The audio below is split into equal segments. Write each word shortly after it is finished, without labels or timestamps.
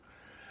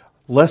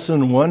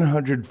Lesson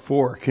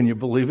 104. Can you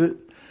believe it?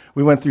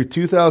 We went through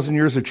 2,000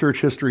 years of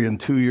church history in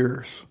 2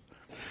 years.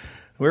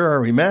 Where are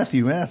we?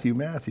 Matthew.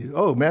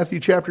 Oh, Matthew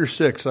chapter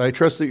 6. I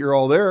trust that you're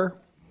all there.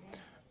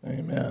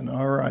 Amen.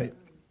 All right.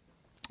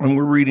 And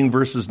we're reading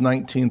verses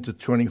 19 to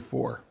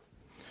 24.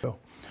 So,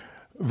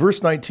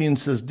 verse 19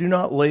 says, "Do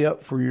not lay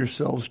up for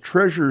yourselves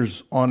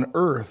treasures on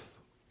earth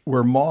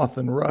where moth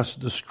and rust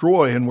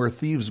destroy and where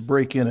thieves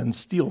break in and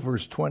steal."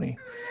 Verse 20.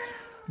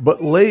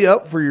 "But lay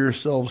up for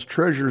yourselves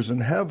treasures in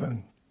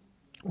heaven,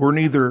 where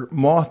neither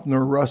moth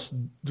nor rust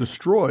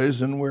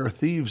destroys, and where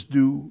thieves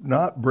do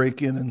not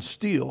break in and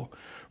steal."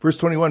 Verse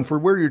 21, "For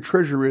where your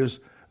treasure is,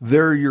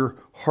 there your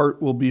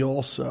heart will be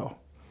also."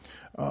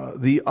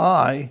 The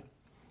eye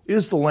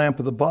is the lamp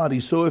of the body.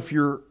 So if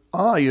your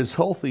eye is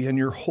healthy and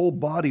your whole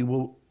body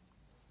will,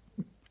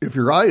 if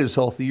your eye is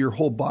healthy, your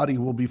whole body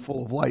will be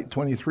full of light.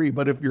 23,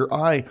 "But if your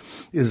eye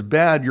is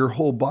bad, your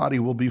whole body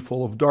will be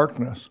full of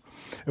darkness.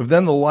 If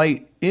then the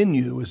light in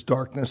you is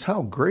darkness,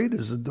 how great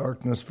is the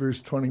darkness?"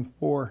 Verse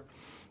 24,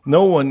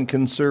 "No one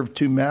can serve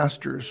two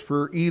masters,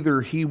 for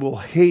either he will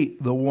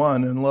hate the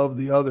one and love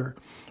the other,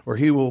 or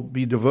he will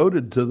be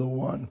devoted to the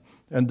one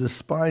and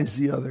despise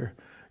the other.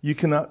 You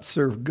cannot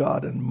serve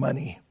God and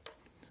money."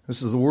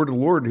 This is the word of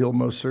the Lord. He'll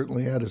most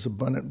certainly add his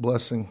abundant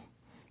blessing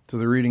to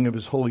the reading of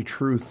his holy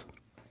truth.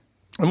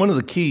 And one of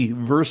the key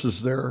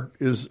verses there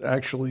is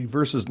actually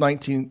verses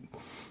 19,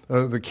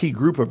 the key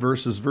group of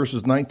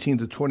verses 19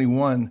 to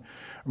 21.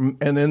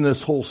 And in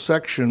this whole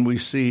section, we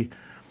see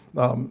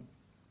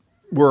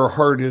where our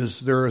heart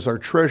is, there is our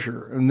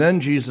treasure. And then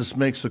Jesus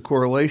makes a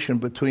correlation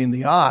between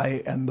the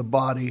eye and the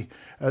body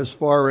as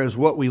far as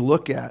what we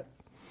look at.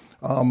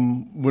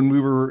 When we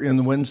were in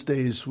the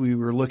Wednesdays, we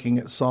were looking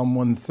at Psalm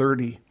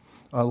 130,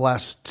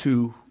 last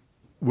 2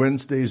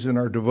 Wednesdays in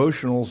our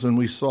devotionals, and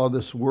we saw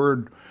this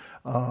word,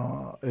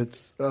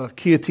 it's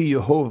Kiati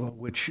Yehovah,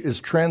 which is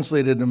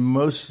translated in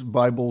most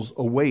Bibles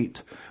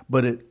await,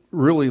 but it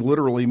really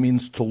literally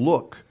means to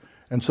look.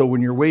 And so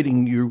when you're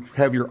waiting, you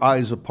have your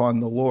eyes upon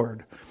the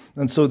Lord.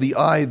 And so the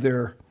eye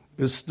there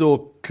is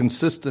still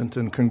consistent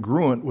and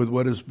congruent with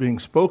what is being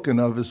spoken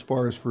of as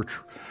far as for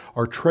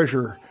our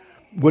treasure,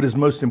 what is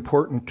most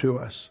important to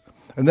us.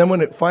 And then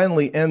when it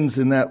finally ends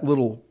in that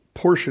little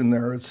portion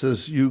there, it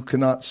says, "You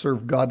cannot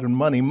serve God and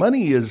money."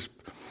 Money is,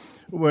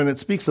 when it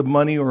speaks of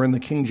money, or in the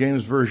King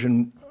James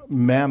Version,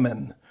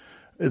 mammon,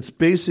 it's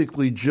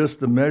basically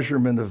just a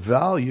measurement of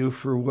value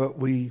for what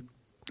we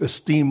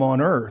esteem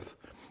on earth.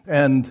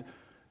 And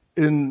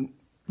in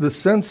the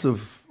sense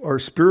of our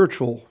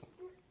spiritual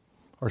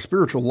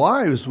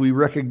lives, we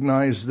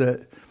recognize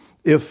that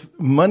if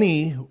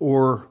money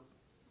or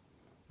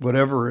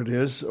whatever it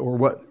is, or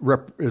what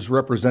is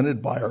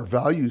represented by our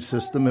value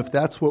system, if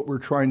that's what we're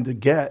trying to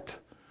get,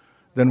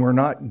 then we're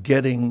not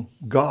getting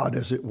God,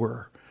 as it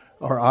were.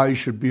 Our eyes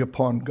should be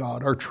upon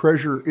God. Our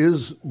treasure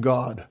is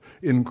God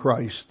in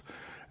Christ.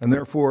 And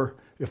therefore,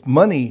 if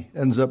money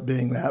ends up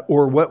being that,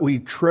 or what we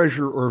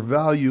treasure or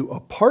value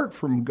apart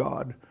from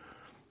God,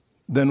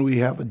 then we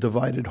have a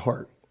divided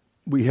heart.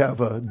 We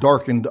have a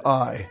darkened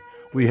eye.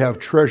 We have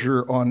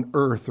treasure on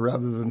earth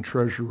rather than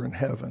treasure in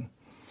heaven.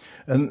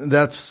 And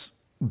that's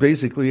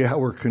basically how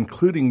we're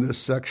concluding this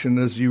section.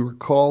 As you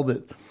recall,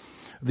 that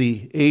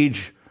the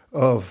age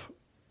of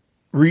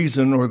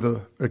reason, or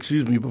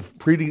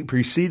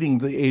preceding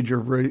the age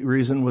of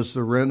reason, was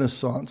the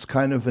Renaissance,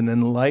 kind of an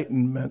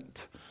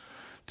enlightenment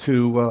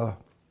to,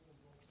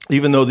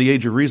 even though the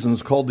age of reason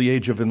is called the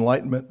age of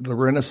enlightenment, the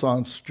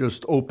Renaissance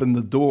just opened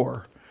the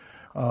door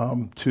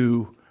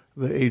to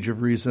the age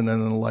of reason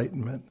and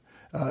enlightenment.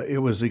 It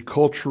was a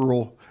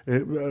cultural,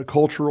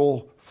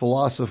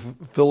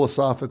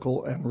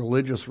 philosophical, and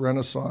religious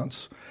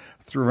renaissance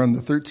from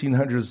the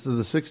 1300s to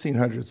the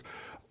 1600s.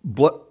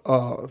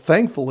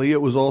 Thankfully, it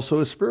was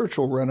also a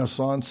spiritual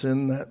renaissance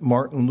in that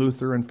Martin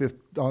Luther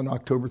on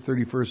October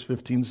 31st,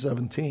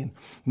 1517,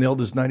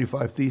 nailed his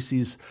 95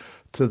 Theses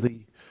to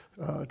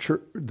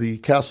the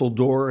castle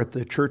door at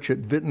the church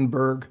at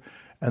Wittenberg,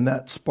 and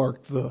that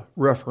sparked the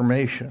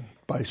Reformation.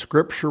 By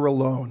Scripture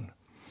alone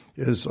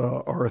is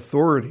our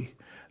authority.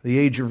 The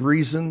age of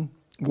reason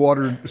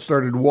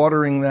started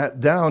watering that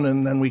down,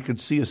 and then we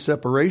could see a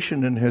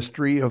separation in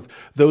history of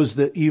those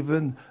that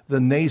even the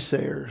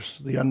naysayers,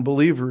 the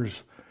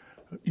unbelievers,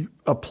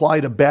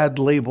 applied a bad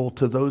label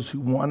to those who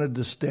wanted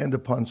to stand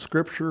upon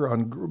Scripture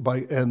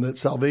and that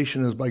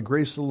salvation is by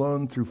grace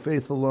alone, through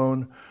faith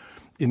alone,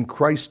 in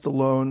Christ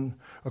alone,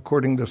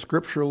 according to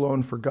Scripture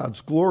alone, for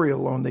God's glory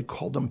alone. They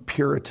called them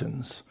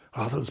Puritans.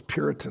 Oh, those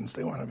Puritans,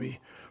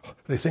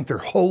 they think they're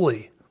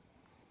holy.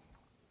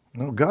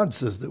 No, God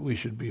says that we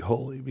should be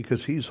holy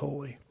because He's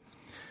holy.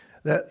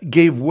 That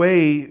gave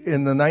way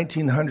in the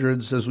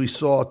 1900s, as we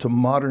saw, to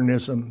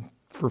modernism.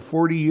 For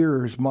 40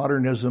 years,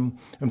 modernism,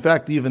 in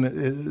fact, even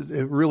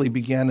it really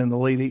began in the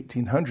late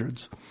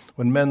 1800s,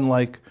 when men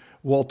like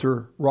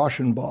Walter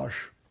Rauschenbusch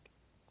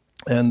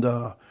and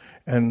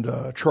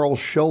Charles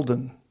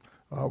Sheldon,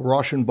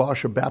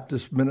 Rauschenbusch, a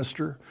Baptist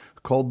minister,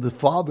 called the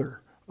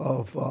father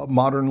of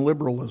modern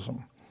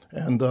liberalism,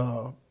 and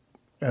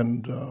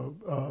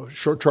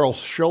Charles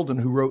Sheldon,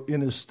 who wrote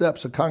In His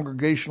Steps, a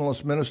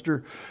Congregationalist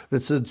minister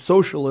that said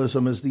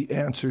socialism is the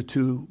answer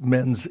to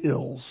men's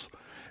ills.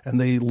 And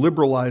they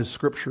liberalized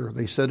Scripture.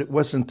 They said it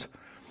was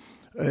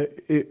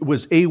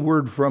a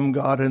word from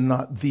God and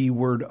not the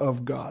word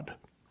of God.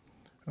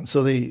 And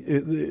so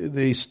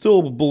they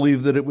still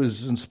believe that it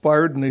was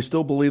inspired, and they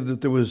still believe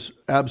that there was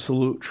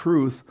absolute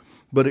truth,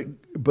 but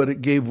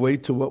it gave way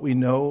to what we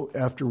know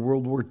after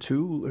World War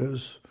II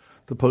as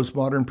the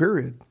postmodern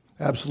period.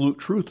 Absolute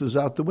truth is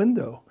out the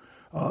window.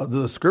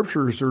 The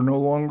Scriptures are no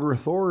longer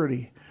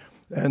authority,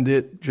 and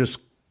it just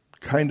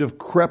kind of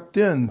crept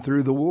in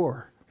through the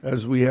war.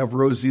 As we have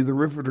Rosie the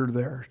Riveter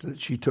there, that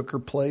she took her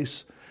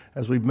place,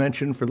 as we've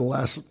mentioned for the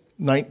last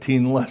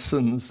 19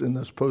 lessons in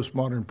this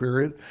postmodern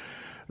period,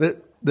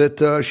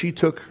 that she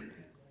took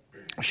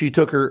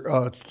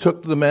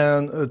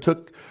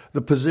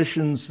the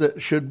positions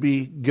that should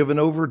be given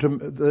over to,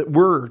 that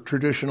were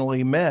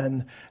traditionally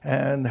men,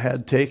 and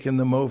had taken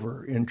them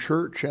over in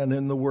church and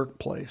in the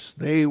workplace.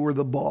 They were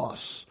the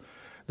boss.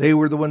 They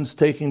were the ones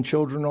taking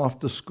children off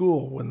to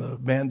school when the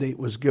mandate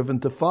was given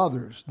to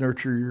fathers: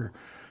 nurture your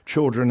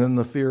children in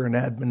the fear and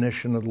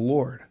admonition of the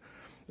Lord.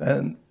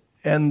 And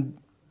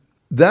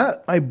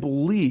that, I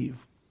believe,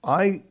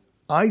 I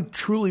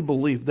truly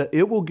believe that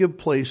it will give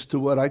place to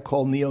what I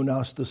call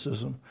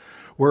neo-Gnosticism.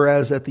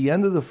 Whereas at the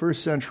end of the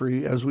first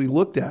century, as we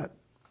looked at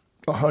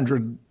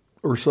 100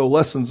 or so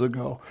lessons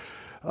ago,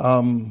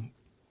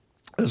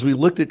 as we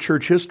looked at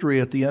church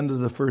history at the end of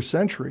the first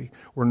century,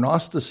 where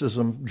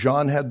Gnosticism,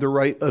 John had to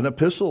write an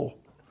epistle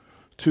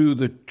to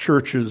the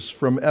churches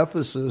from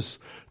Ephesus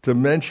to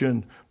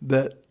mention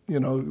that,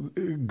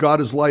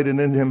 God is light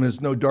and in him is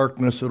no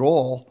darkness at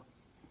all,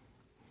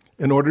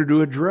 in order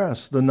to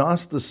address the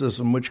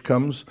Gnosticism which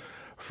comes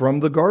from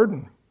the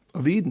Garden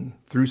of Eden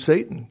through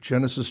Satan.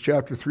 Genesis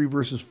chapter 3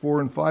 verses 4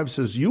 and 5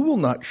 says, "You will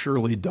not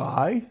surely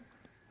die."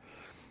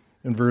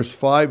 In verse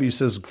 5 he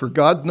says, "For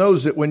God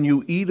knows that when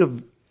you eat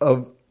of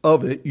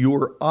it,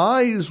 your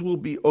eyes will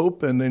be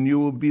open and you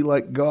will be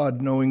like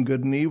God, knowing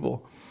good and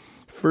evil."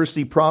 First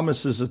he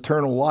promises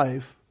eternal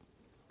life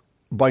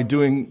by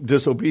doing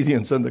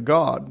disobedience unto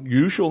God.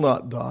 You shall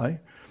not die.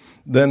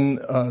 Then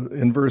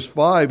in verse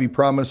 5, he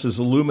promises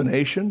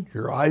illumination.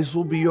 Your eyes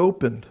will be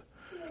opened.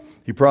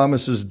 He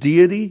promises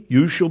deity.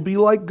 You shall be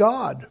like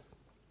God.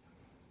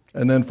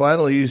 And then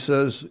finally he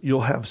says,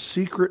 you'll have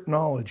secret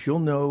knowledge. You'll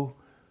know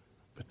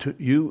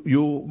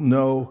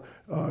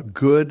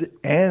good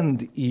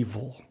and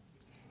evil.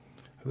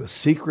 The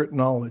secret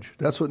knowledge.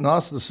 That's what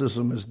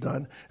Gnosticism has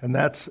done. And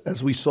that's,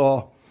 as we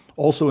saw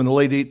also in the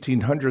late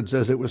 1800s,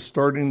 as it was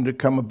starting to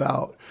come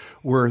about,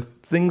 where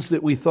things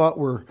that we thought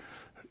were,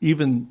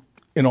 even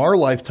in our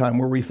lifetime,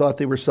 where we thought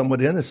they were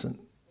somewhat innocent.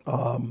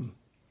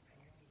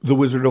 The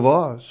Wizard of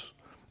Oz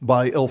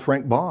by L.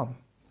 Frank Baum.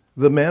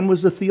 The man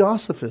was a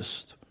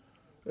theosophist.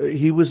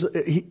 He was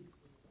a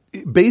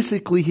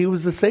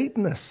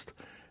Satanist.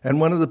 And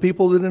one of the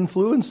people that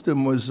influenced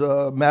him was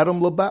Madame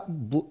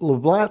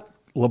Blavatsky.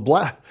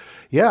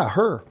 Yeah,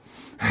 her.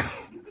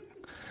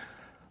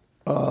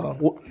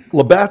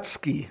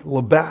 Labatsky.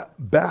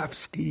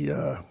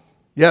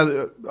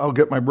 I'll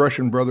get my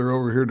Russian brother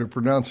over here to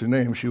pronounce her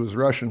name. She was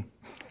Russian.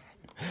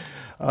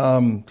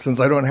 Since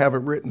I don't have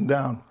it written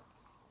down.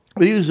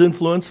 But he was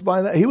influenced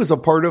by that. He was a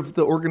part of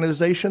the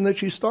organization that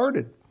she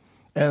started.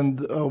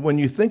 And when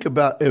you think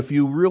about, if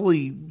you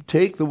really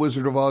take the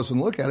Wizard of Oz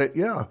and look at it,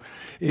 yeah,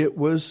 it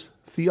was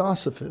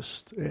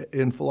theosophist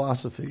in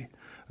philosophy.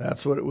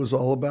 That's what it was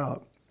all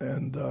about.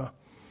 And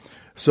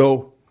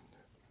so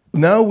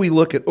now we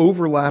look at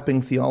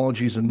overlapping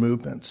theologies and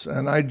movements.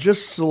 And I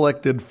just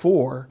selected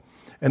 4.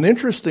 And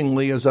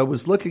interestingly, as I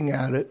was looking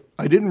at it,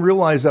 I didn't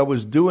realize I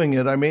was doing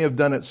it. I may have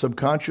done it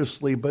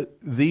subconsciously, but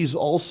these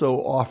also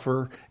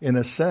offer, in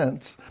a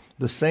sense,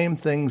 the same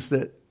things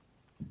that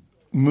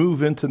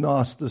move into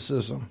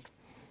Gnosticism.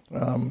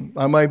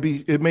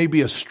 It may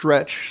be a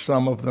stretch,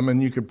 some of them,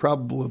 and you could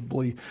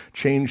probably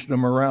change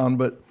them around,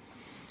 but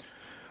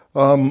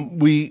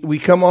we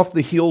come off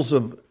the heels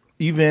of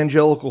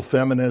evangelical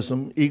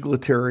feminism,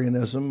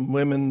 egalitarianism,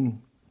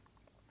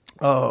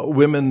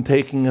 women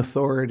taking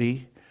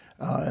authority,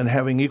 and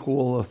having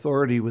equal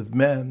authority with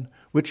men,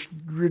 which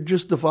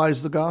just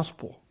defies the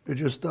gospel. It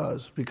just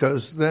does.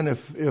 Because then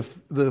if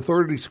the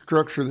authority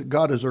structure that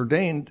God has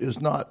ordained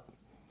is not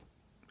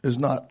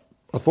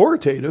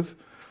authoritative,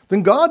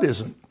 then God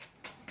isn't.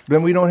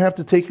 Then we don't have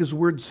to take his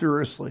word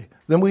seriously.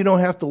 Then we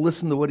don't have to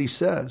listen to what he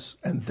says.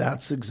 And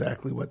that's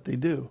exactly what they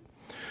do.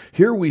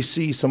 Here we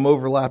see some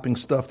overlapping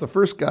stuff. The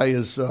first guy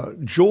is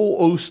Joel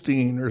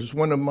Osteen, or as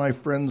one of my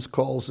friends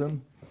calls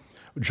him,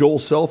 Joel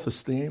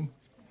Self-Esteem.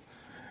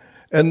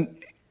 And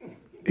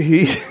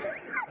he,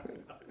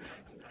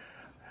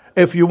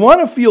 if you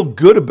want to feel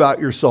good about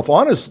yourself,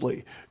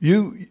 honestly,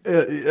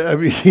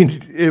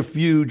 if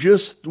you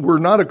just were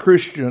not a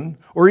Christian,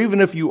 or even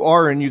if you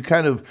are and you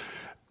kind of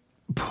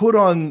put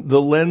on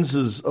the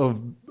lenses of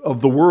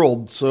the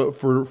world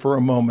for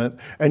a moment,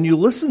 and you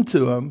listen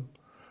to him,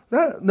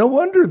 no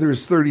wonder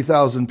there's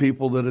 30,000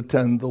 people that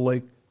attend the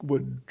Lake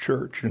Lakewood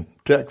Church in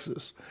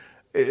Texas.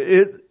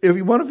 If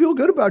you want to feel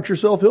good about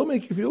yourself, he'll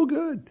make you feel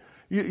good.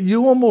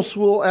 You almost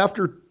will,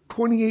 after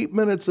 28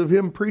 minutes of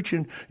him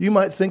preaching, you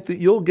might think that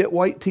you'll get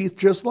white teeth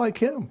just like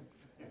him.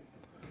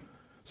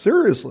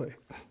 Seriously.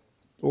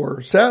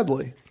 Or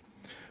sadly.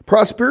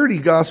 Prosperity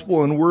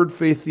Gospel and Word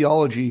Faith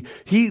Theology,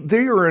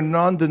 they are a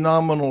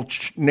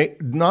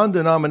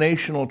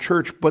non-denominational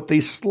church, but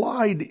they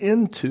slide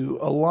into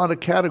a lot of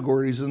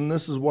categories, and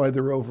this is why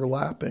they're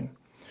overlapping.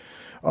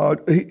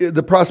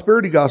 The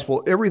Prosperity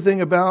Gospel,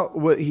 everything about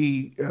what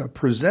he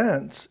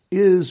presents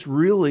is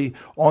really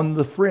on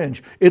the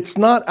fringe. It's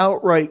not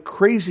outright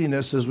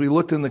craziness, as we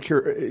looked in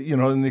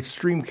the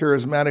extreme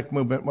charismatic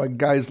movement, like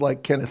guys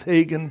like Kenneth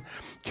Hagin,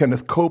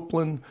 Kenneth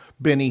Copeland,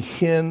 Benny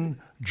Hinn,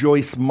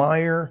 Joyce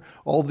Meyer,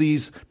 all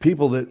these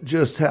people that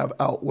just have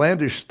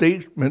outlandish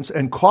statements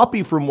and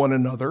copy from one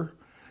another.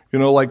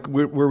 Like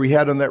where we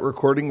had on that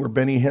recording where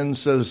Benny Hinn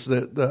says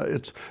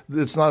that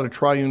it's not a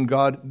triune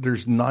God,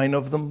 there's 9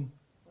 of them.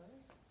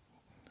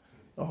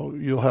 Oh,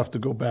 you'll have to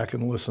go back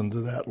and listen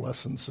to that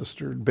lesson,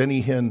 sister.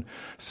 Benny Hinn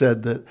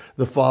said that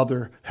the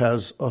Father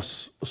has a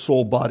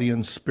soul, body,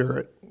 and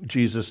spirit.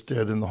 Jesus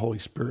did, and the Holy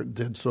Spirit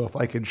did. So if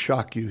I could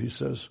shock you, he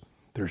says,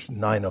 there's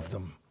 9 of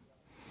them.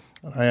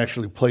 I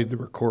actually played the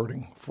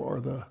recording for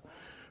the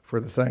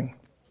thing.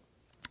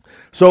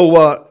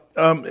 So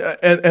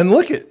and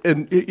look at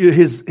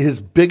his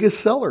biggest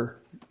seller.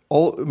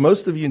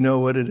 Most of you know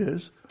what it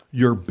is.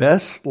 Your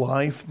Best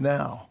Life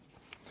Now,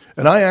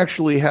 and I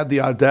actually had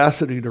the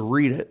audacity to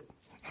read it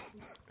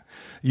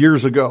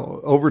years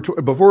ago.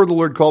 Before the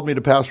Lord called me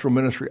to pastoral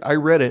ministry, I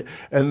read it,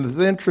 and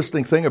the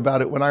interesting thing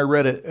about it when I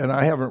read it, and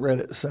I haven't read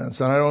it since,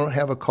 and I don't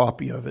have a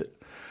copy of it.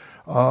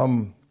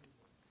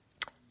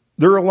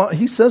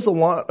 He says a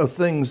lot of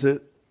things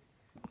that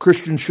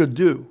Christians should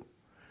do,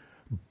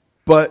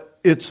 but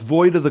it's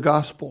void of the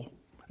gospel.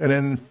 And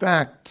in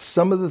fact,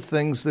 some of the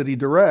things that he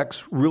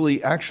directs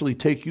really actually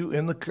take you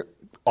in the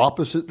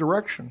opposite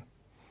direction,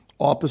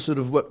 opposite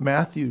of what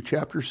Matthew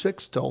chapter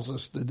 6 tells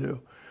us to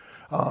do.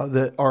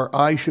 That our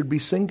eye should be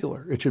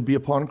singular. It should be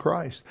upon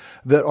Christ.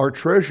 That our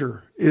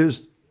treasure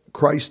is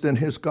Christ and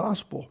his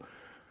gospel.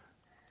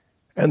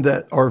 And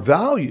that our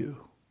value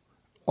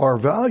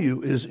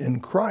is in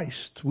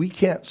Christ. We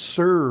can't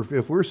serve,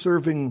 if we're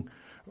serving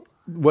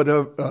what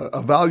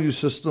a value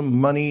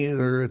system, money,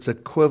 or its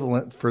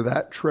equivalent for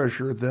that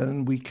treasure,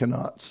 then we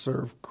cannot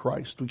serve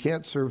Christ. We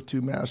can't serve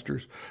 2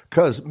 masters,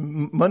 because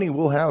money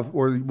will have,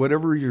 or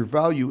whatever your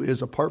value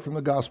is apart from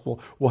the gospel,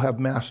 will have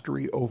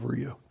mastery over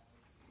you.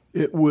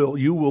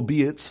 You will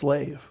be its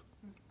slave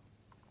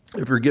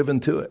if you're given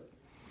to it.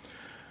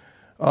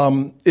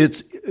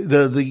 It's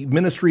the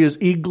ministry is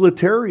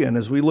egalitarian,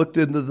 as we looked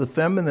into the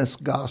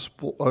feminist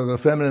gospel, or the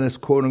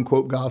feminist quote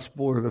unquote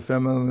gospel, or the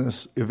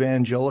feminist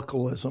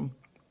evangelicalism.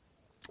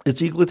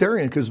 It's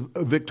egalitarian because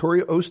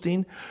Victoria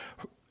Osteen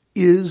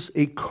is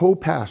a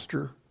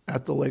co-pastor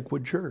at the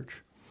Lakewood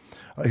Church.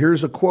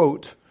 Here's a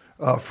quote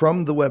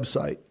from the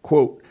website.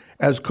 Quote,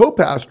 "As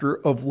co-pastor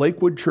of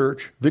Lakewood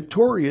Church,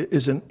 Victoria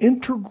is an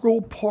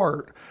integral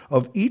part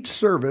of each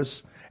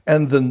service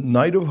and the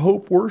Night of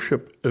Hope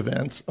worship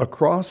events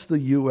across the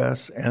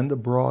U.S. and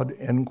abroad,"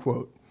 end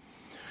quote.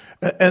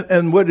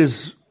 And what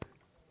is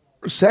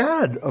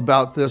sad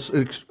about this,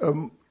 it's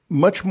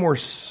much more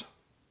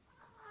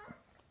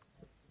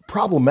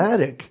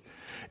problematic,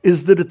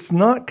 is that it's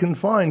not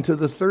confined to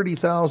the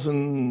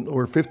 30,000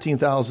 or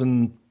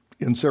 15,000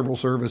 in several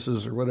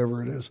services or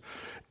whatever it is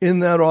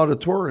in that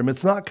auditorium.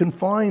 It's not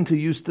confined to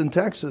Houston,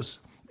 Texas.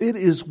 It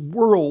is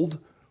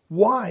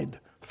worldwide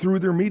through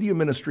their media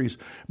ministries,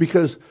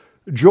 because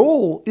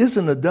Joel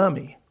isn't a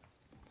dummy.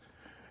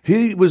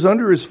 He was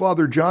under his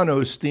father, John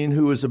Osteen,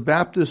 who was a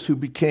Baptist who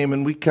became,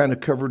 and we kind of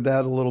covered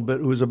that a little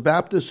bit, who was a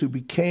Baptist who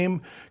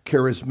became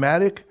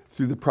charismatic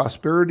through the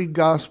prosperity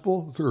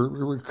gospel,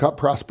 through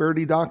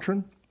prosperity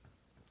doctrine,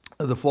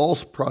 the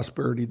false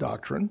prosperity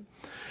doctrine.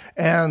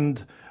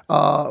 And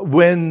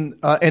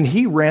and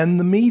he ran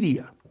the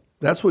media.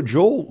 That's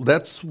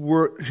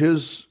where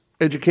his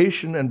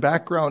education and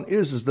background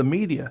is the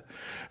media.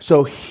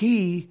 So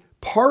he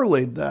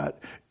parlayed that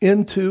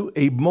into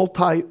a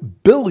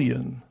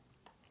billions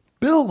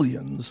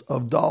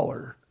of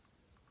dollar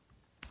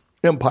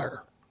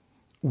empire,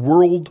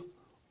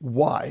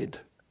 worldwide.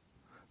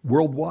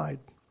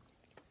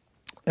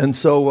 And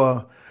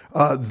so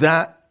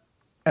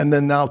and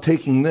then now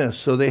taking this,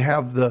 so they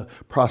have the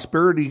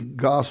prosperity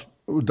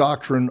gospel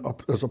doctrine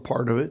as a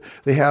part of it.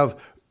 They have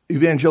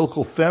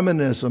evangelical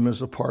feminism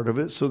as a part of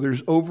it. So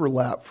there's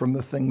overlap from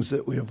the things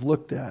that we have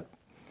looked at.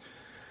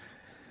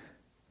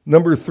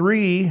 Number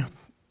 3,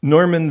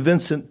 Norman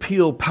Vincent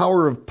Peale,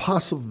 Power of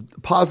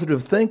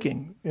Positive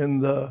Thinking. In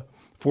the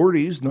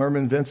 40s,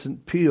 Norman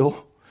Vincent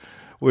Peale,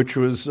 which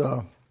was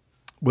a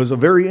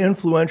very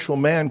influential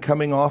man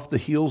coming off the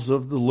heels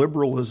of the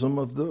liberalism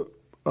and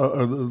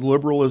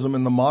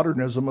the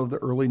modernism of the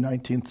early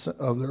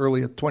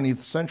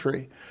 20th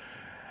century.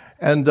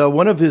 And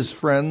one of his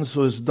friends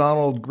was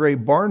Donald Gray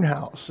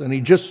Barnhouse, and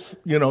he just,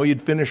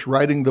 he'd finished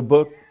writing the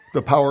book,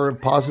 The Power of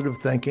Positive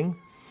Thinking.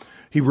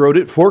 He wrote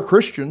it for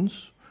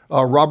Christians.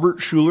 Robert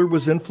Schuller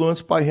was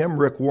influenced by him.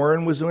 Rick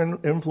Warren was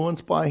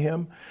influenced by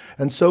him,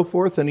 and so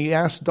forth. And he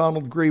asked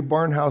Donald Gray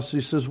Barnhouse,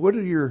 he says, what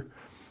do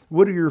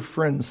your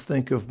friends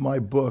think of my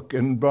book?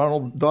 And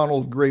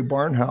Donald Gray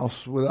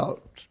Barnhouse,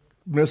 without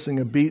missing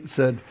a beat,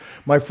 said,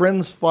 my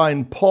friends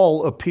find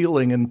Paul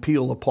appealing and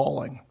Peel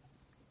appalling.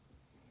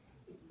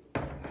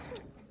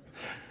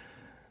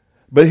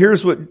 But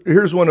here's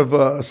one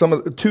of some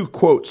of the two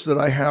quotes that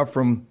I have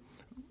from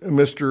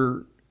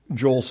Mr.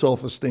 Joel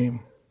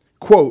Self-Esteem.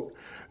 Quote,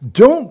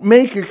 don't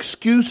make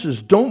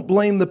excuses. Don't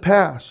blame the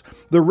past.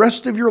 The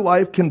rest of your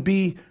life can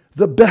be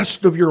the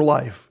best of your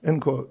life.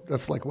 End quote.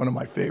 That's like one of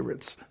my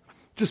favorites.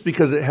 Just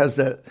because it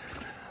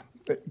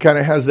kind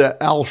of has that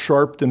Al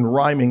Sharpton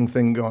rhyming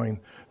thing going.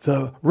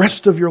 The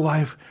rest of your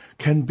life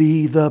can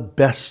be the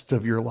best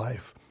of your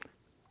life.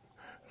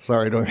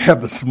 Sorry, I don't have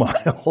the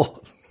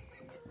smile.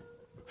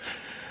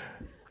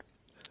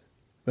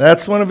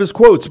 That's one of his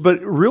quotes.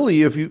 But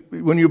really,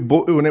 when you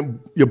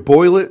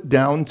boil it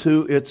down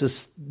to its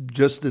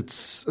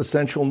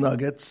essential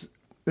nuggets,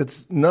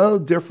 it's no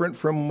different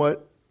from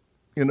what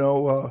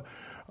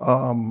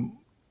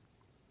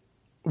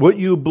what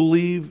you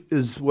believe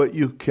is what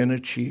you can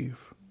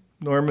achieve.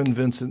 Norman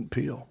Vincent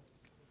Peale.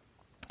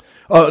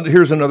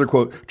 Here's another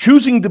quote.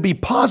 Choosing to be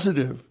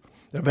positive,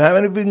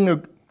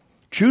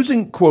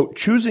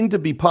 choosing to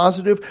be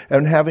positive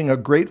and having a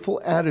grateful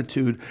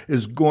attitude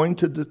is going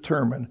to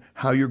determine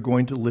how you're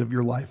going to live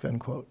your life, end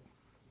quote.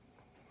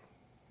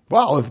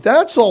 Wow, if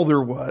that's all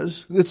there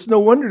was, it's no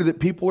wonder that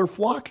people are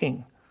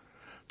flocking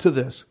to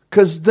this.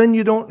 Because then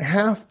you don't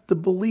have to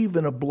believe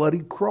in a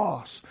bloody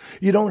cross.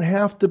 You don't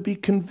have to be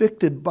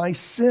convicted by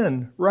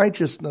sin,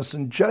 righteousness,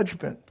 and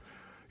judgment.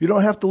 You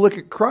don't have to look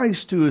at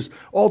Christ, who is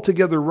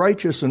altogether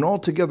righteous and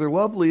altogether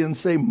lovely, and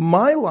say,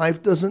 my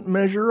life doesn't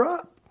measure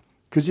up.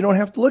 Because you don't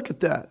have to look at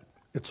that.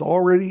 It's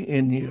already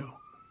in you.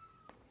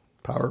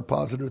 Power of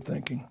positive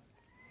thinking.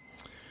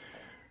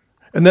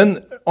 And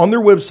then on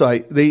their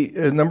website,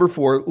 number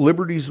 4,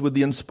 Liberties with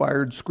the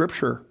Inspired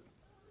Scripture.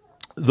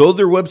 Though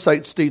their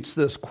website states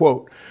this,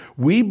 quote,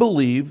 we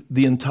believe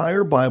the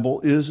entire Bible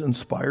is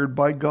inspired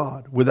by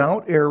God,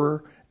 without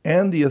error,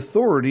 and the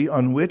authority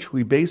on which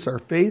we base our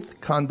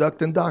faith,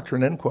 conduct, and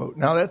doctrine, end quote.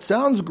 Now that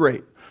sounds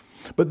great.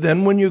 But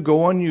then when you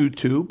go on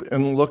YouTube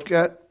and look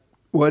at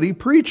what he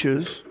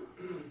preaches,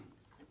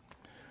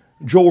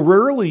 Joel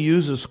rarely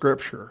uses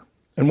Scripture.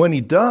 And when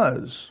he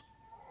does,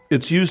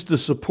 it's used to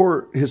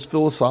support his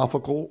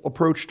philosophical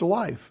approach to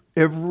life.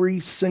 Every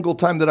single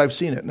time that I've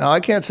seen it. Now, I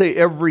can't say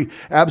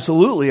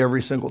absolutely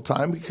every single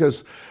time,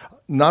 because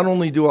not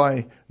only do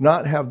I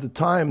not have the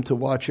time to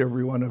watch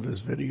every one of his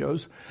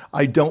videos,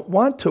 I don't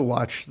want to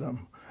watch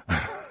them.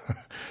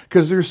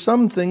 Because there's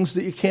some things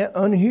that you can't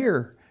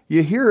unhear.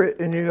 You hear it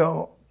and you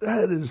go,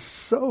 that is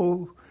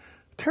so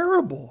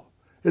terrible.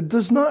 It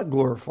does not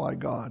glorify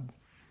God.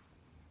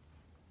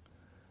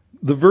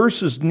 The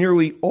verse is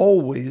nearly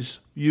always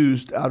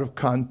used out of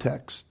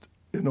context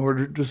in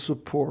order to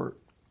support,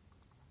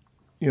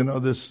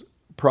 this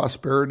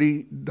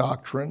prosperity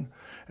doctrine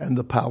and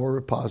the power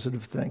of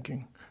positive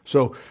thinking.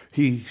 So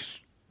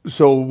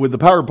with the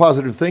power of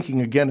positive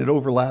thinking, again, it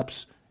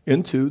overlaps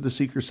into the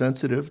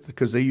seeker-sensitive,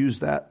 because they use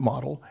that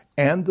model,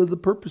 and the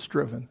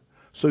purpose-driven.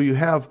 So you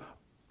have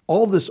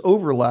all this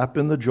overlap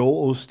in the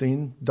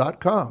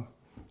joelosteen.com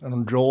and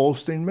on Joel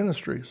Osteen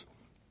Ministries.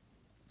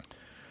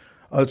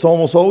 It's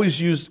almost always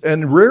used,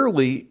 and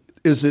rarely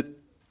does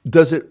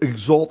it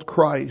exalt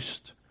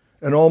Christ,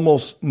 and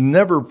almost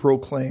never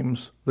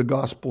proclaims the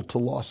gospel to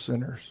lost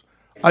sinners.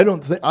 I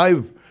don't think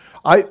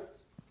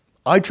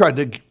I tried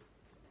to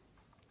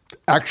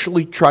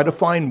actually try to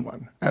find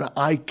one, and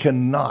I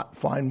cannot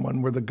find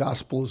one where the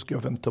gospel is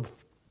given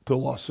to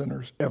lost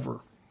sinners ever.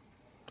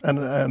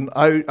 And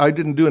I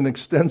didn't do an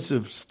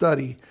extensive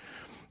study,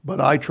 but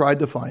I tried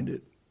to find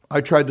it.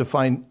 I tried to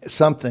find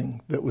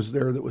something that was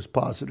there that was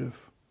positive.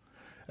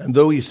 And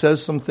though he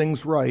says some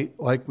things right,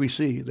 like we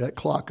see, that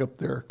clock up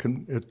there,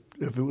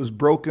 if it was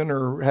broken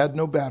or had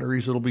no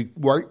batteries, it'll be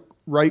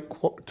right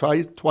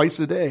twice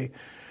a day,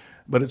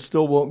 but it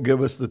still won't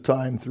give us the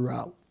time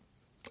throughout.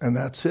 And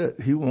that's it.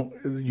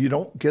 You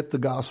don't get the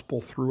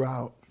gospel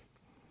throughout.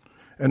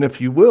 And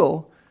if you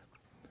will,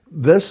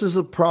 this is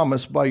a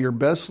promise by your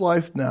best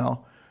life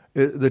now.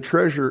 The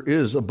treasure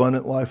is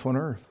abundant life on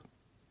earth.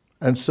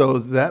 And so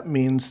that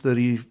means that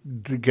he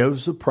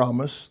gives a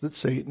promise that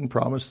Satan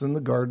promised in the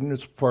garden.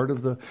 It's part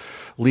of the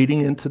leading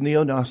into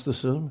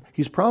neo-Gnosticism.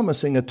 He's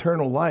promising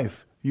eternal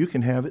life. You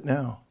can have it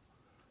now,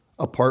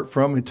 apart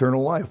from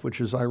eternal life, which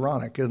is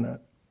ironic, isn't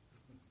it?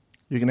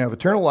 You can have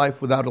eternal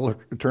life without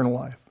eternal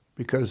life,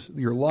 because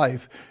your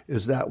life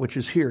is that which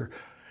is here.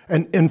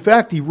 And in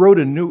fact, he wrote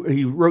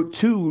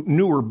two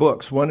newer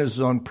books. One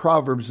is on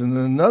Proverbs, and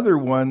another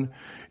one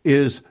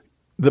is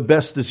The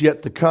Best Is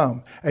Yet to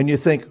Come. And you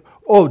think,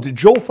 oh, did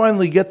Joel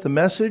finally get the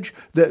message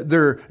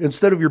that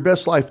instead of your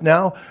best life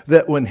now,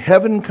 that when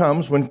heaven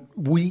comes,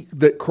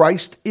 that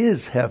Christ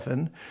is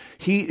heaven,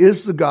 he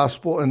is the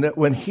gospel, and that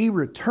when he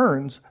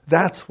returns,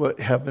 that's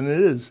what heaven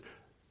is.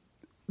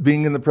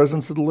 being in the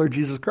presence of the Lord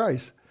Jesus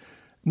Christ.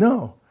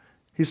 No.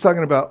 He's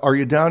talking about, are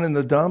you down in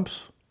the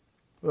dumps?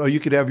 Well, you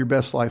could have your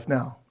best life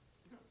now.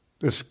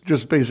 It's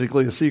just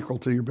basically a sequel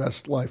to your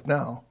best life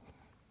now.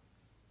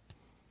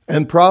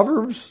 And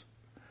Proverbs,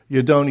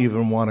 you don't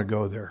even want to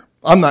go there.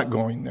 I'm not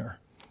going there.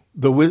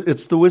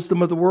 It's the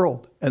wisdom of the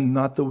world and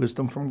not the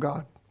wisdom from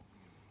God.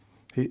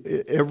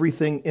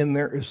 Everything in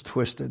there is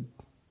twisted.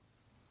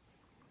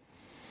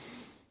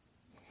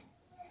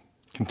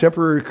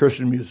 Contemporary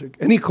Christian music.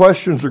 Any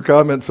questions or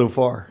comments so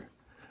far?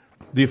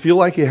 Do you feel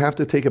like you have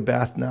to take a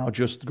bath now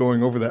just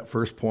going over that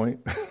first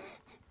point?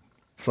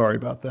 Sorry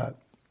about that.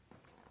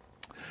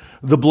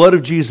 The blood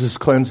of Jesus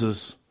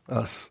cleanses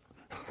us.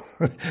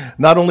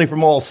 Not only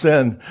from all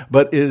sin,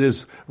 but it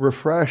is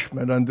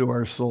refreshment unto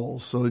our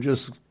souls. So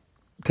just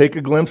take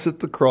a glimpse at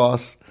the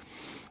cross,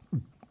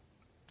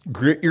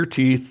 grit your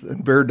teeth,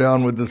 and bear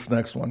down with this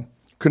next one.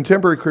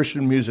 Contemporary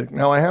Christian music.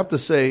 Now I have to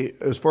say,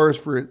 as far as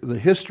for the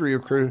history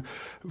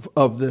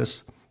of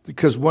this,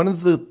 because one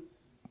of the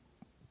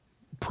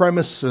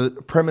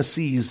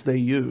premises they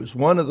use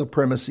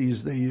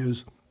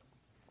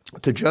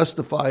to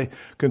justify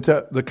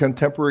the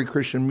contemporary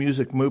Christian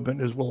music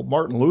movement is, well,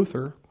 Martin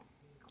Luther,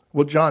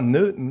 well, John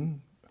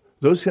Newton,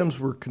 those hymns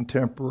were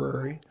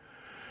contemporary.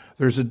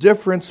 There's a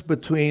difference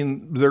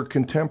between their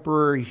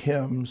contemporary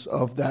hymns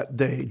of that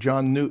day,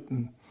 John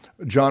Newton,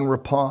 John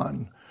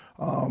Rapon,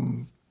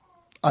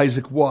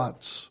 Isaac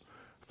Watts,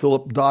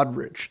 Philip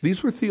Doddridge.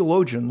 These were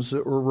theologians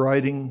that were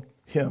writing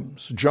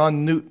hymns.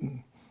 John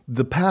Newton,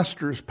 the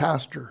pastor's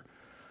pastor,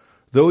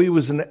 though he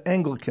was an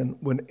Anglican,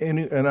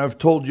 and I've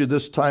told you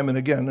this time and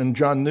again, and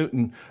John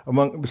Newton,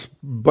 among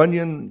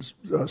Bunyan,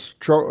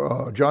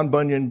 John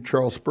Bunyan,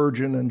 Charles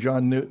Spurgeon, and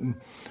John Newton,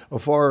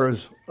 as far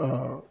as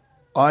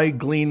I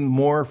gleaned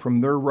more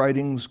from their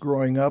writings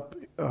growing up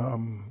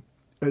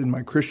in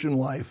my Christian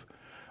life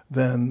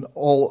than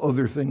all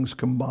other things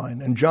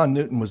combined. And John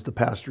Newton was the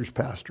pastor's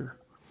pastor.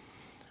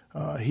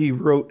 He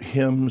wrote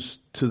hymns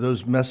to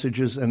those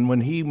messages, and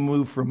when he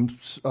moved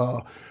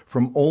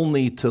from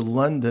Olney to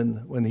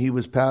London, when he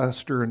was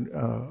pastor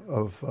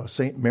of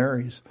St.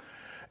 Mary's,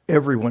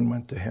 everyone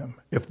went to him.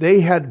 If they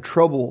had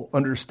trouble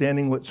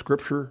understanding what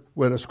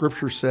a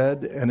scripture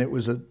said, and it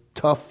was a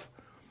tough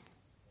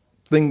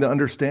thing to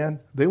understand,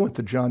 they went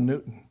to John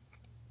Newton.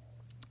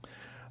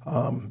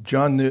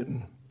 John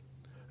Newton.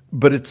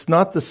 But it's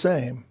not the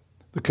same.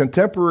 The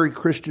contemporary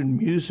Christian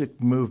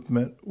music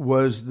movement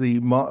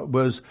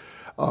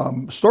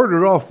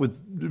started off with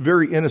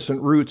very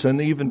innocent roots,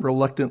 and even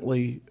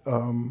reluctantly.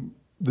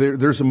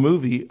 There's a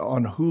movie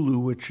on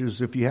Hulu, which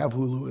is, if you have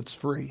Hulu, it's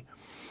free,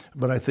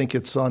 but I think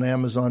it's on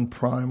Amazon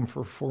Prime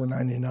for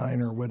 $4.99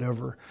 or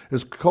whatever.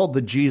 It's called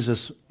The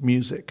Jesus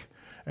Music,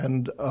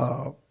 and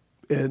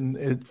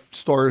it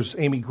stars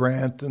Amy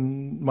Grant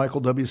and Michael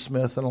W.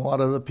 Smith and a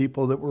lot of the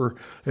people that were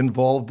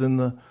involved in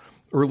the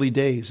early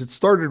days. It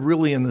started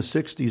really in the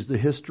 60s, the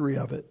history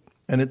of it,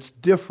 and it's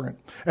different.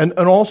 And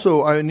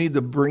also, I need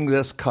to bring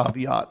this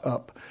caveat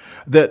up,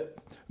 that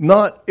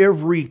not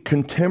every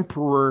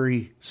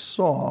contemporary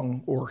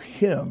song or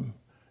hymn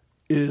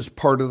is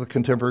part of the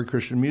contemporary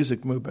Christian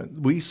music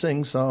movement. We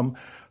sing some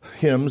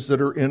hymns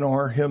that are in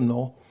our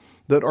hymnal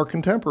that are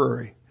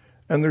contemporary,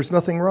 and there's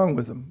nothing wrong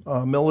with them.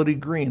 Melody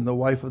Green, the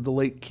wife of the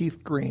late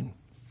Keith Green,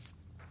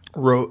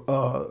 wrote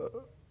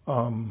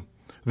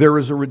 "There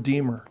Is a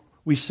Redeemer."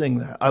 We sing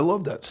that. I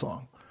love that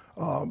song.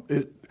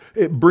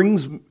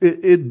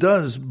 It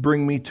does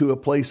bring me to a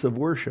place of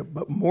worship.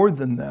 But more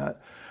than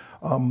that,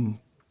 I'm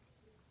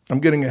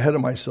getting ahead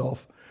of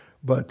myself.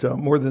 But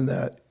more than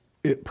that,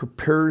 it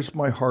prepares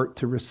my heart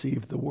to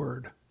receive the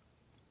word,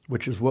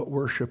 which is what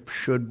worship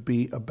should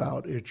be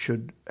about. It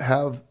should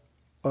have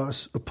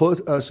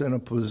put us in a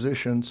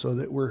position so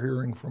that we're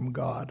hearing from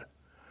God,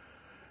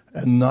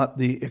 and not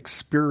the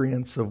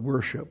experience of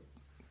worship.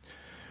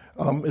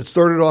 It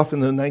started off in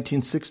the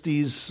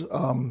 1960s,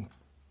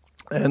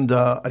 and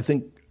I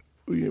think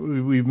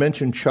we've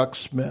mentioned Chuck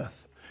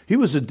Smith. He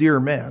was a dear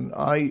man.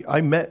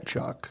 I met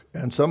Chuck,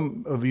 and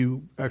some of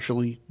you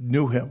actually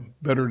knew him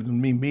better than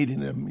me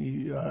meeting him.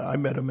 I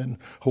met him in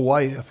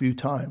Hawaii a few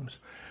times,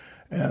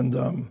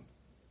 and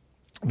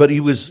but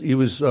he was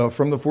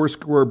from the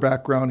Foursquare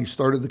background. He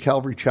started the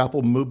Calvary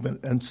Chapel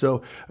movement, and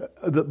so,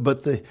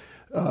 the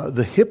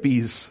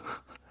hippies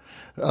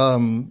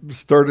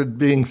started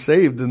being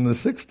saved in the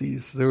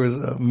 60s. There was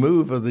a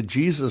move of the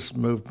Jesus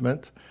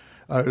movement.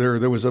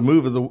 There was a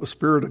move of the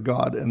Spirit of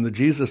God, and the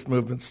Jesus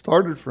movement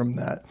started from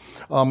that.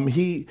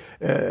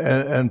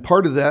 And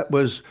part of that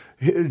was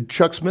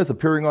Chuck Smith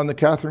appearing on the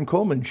Catherine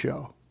Coleman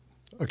show,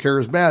 a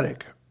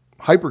charismatic,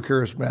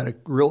 hyper-charismatic,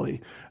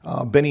 really.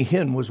 Benny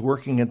Hinn was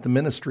working at the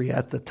ministry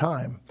at the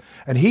time,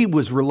 and he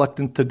was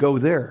reluctant to go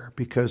there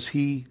because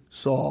he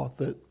saw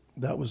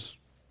that was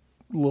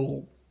a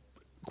little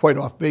quite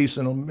off base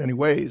in many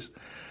ways.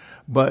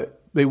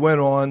 But they went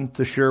on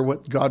to share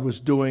what God was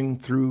doing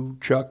through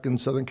Chuck in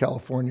Southern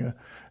California,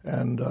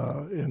 and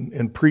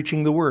in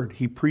preaching the word.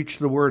 He preached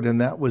the word,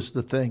 and that was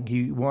the thing.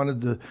 He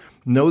wanted to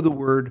know the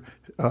word,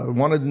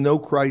 wanted to know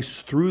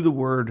Christ through the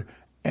word,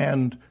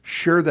 and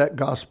share that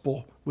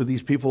gospel with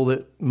these people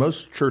that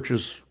most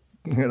churches,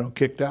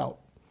 kicked out.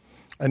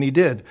 And he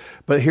did.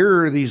 But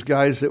here are these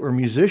guys that were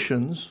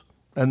musicians,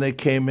 and they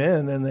came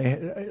in and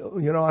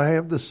I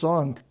have this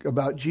song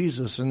about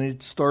Jesus, and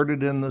it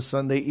started in the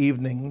Sunday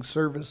evening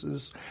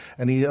services.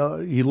 And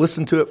he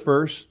listened to it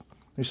first.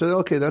 He said,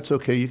 okay, that's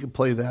okay. You can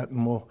play that.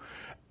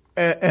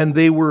 And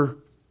they were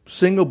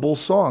singable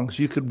songs.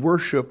 You could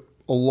worship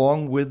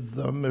along with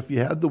them. If you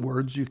had the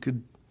words, you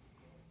could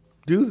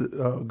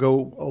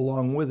go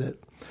along with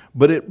it.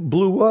 But it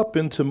blew up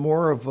into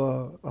more of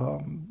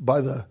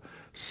by the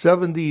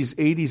 70s,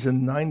 80s,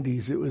 and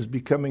 90s, it was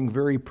becoming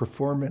very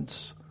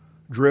performance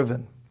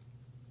driven.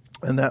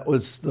 And that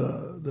was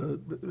the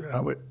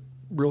how it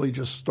really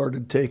just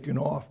started taking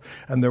off.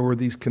 And there were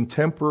these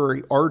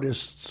contemporary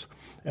artists,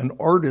 and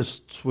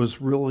artists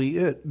was really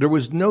it. There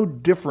was no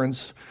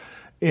difference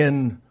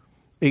in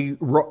a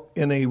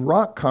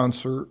rock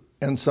concert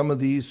and some of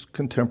these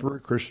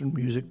contemporary Christian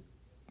music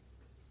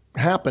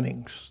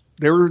happenings.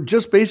 They were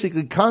just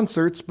basically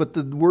concerts, but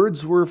the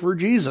words were for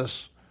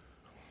Jesus.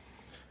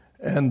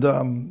 And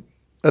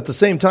at the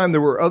same time,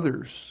 there were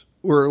others,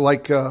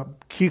 like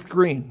Keith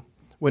Green.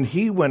 When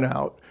he went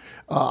out,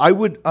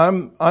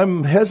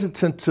 I'm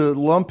hesitant to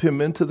lump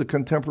him into the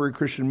contemporary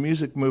Christian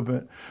music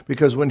movement,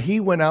 because when he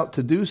went out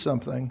to do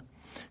something,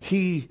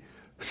 he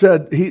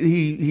said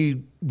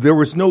there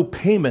was no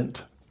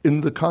payment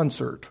in the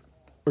concert,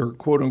 or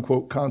quote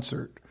unquote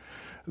concert.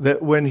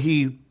 That when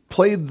he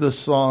played the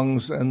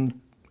songs and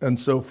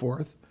so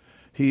forth,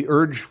 he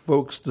urged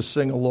folks to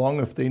sing along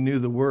if they knew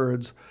the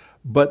words,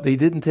 but they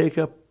didn't take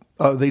up.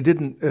 You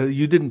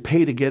didn't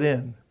pay to get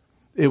in.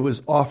 It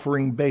was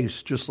offering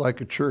based, just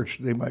like a church.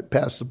 They might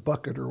pass a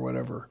bucket or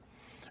whatever.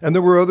 And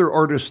there were other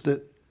artists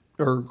that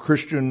are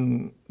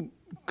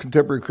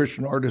contemporary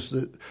Christian artists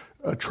that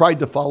tried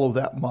to follow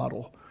that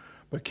model.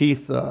 But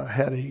Keith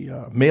had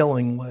a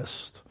mailing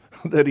list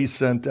that he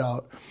sent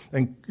out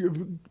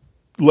and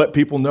let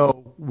people know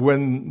where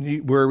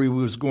he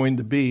was going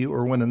to be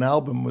or when an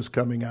album was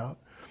coming out.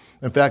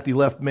 In fact, he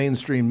left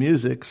mainstream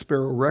music,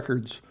 Sparrow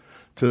Records,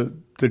 to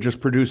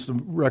just produce the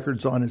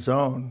records on his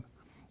own,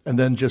 and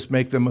then just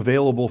make them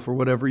available for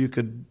whatever you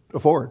could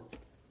afford.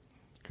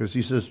 Because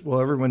he says, well,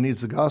 everyone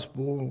needs the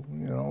gospel,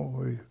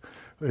 and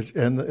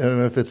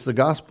if it's the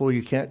gospel,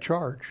 you can't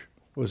charge,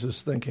 was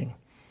his thinking.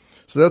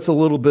 So that's a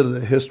little bit of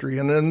the history.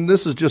 And then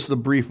this is just a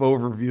brief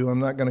overview. I'm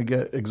not going to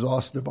get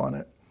exhaustive on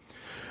it.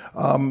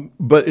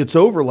 But its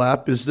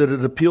overlap is that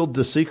it appealed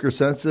to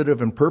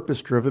seeker-sensitive and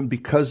purpose-driven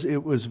because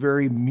it was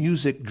very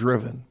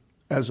music-driven,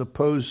 as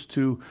opposed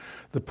to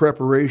the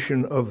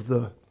preparation of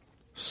the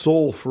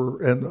soul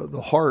and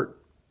the heart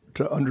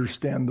to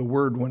understand the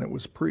word when it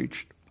was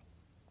preached.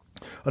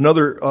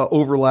 Another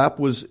overlap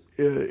was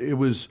it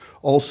was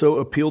also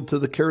appealed to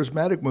the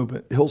charismatic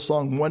movement,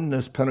 Hillsong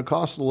oneness,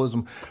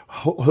 Pentecostalism.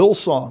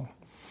 Hillsong,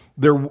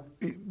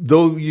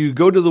 though you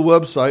go to the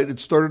website, it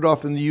started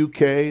off in the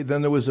UK,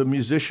 then there was a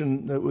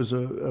musician that was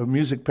a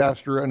music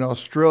pastor in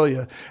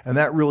Australia, and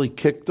that really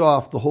kicked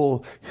off the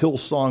whole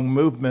Hillsong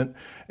movement,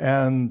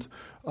 and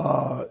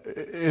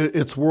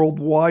it's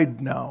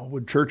worldwide now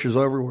with churches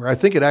everywhere. I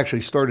think it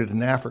actually started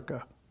in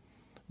Africa,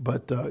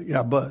 but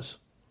Buzz.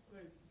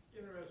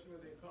 Interesting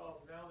what they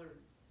call them. Now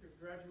they're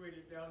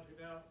graduated down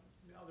to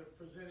now they're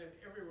presented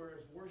everywhere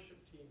as worship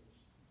teams.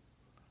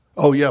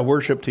 Oh yeah,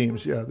 worship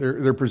teams. Yeah,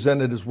 they're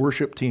presented as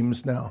worship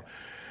teams now,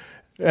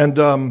 and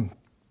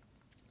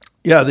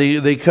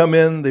they come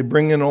in, they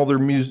bring in all their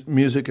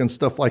music and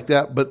stuff like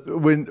that. But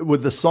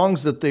with the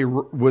songs that they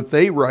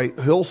write,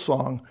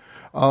 Hillsong.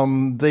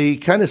 They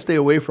kind of stay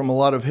away from a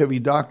lot of heavy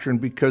doctrine,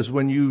 because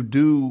when you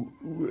do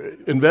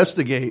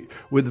investigate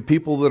with the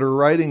people that are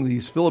writing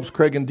these, Phillips,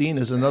 Craig, and Dean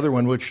is another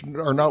one, which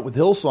are not with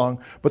Hillsong,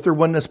 but they're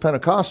oneness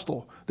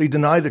Pentecostal. They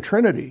deny the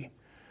Trinity.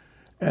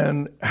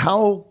 And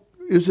how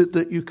is it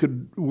that you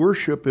could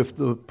worship if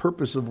the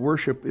purpose of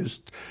worship is,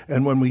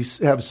 and when we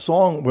have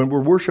song, when we're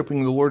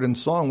worshiping the Lord in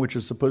song, which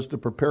is supposed to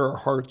prepare our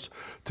hearts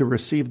to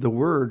receive the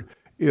word,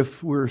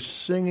 if we're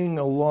singing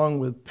along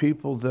with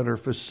people that are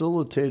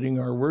facilitating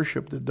our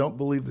worship that don't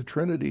believe the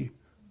Trinity,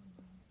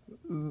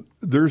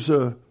 there's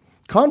a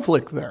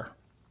conflict there.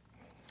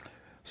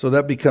 So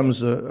that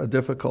becomes a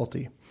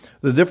difficulty.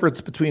 The difference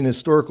between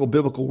historical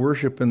biblical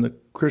worship and the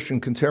Christian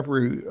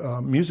contemporary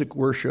music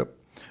worship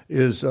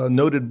is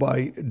noted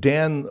by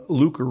Dan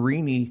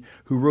Lucarini,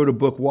 who wrote a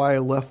book, Why I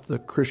Left the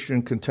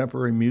Christian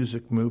Contemporary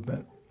Music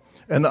Movement.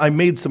 And I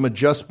made some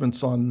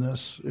adjustments on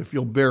this, if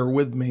you'll bear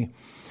with me.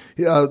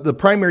 The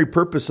primary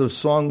purpose of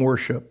song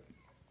worship,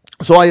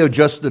 so I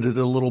adjusted it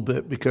a little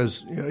bit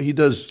because he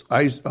does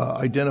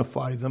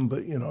identify them,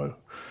 but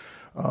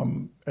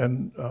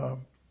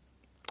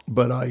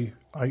but I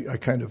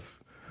kind of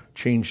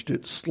changed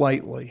it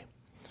slightly.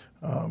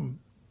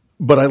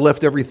 But I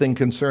left everything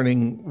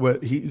concerning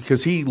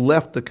because he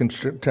left the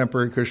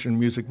contemporary Christian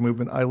music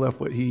movement. I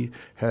left what he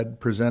had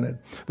presented.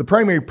 The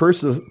primary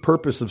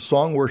purpose of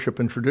song worship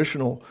and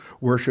traditional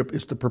worship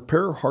is to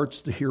prepare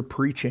hearts to hear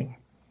preaching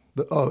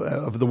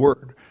of the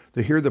word,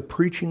 to hear the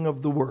preaching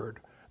of the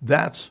word.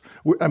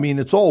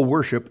 It's all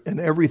worship, and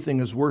everything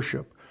is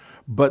worship.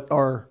 But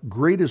our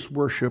greatest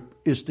worship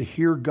is to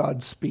hear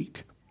God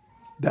speak.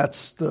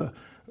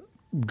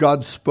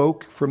 God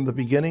spoke from the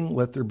beginning,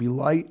 let there be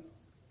light.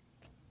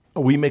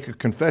 We make a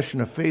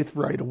confession of faith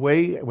right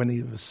away when he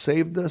has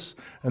saved us.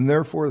 And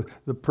therefore,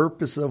 the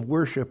purpose of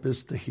worship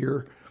is to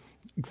hear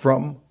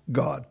from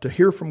God,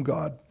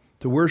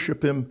 to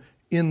worship him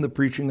in the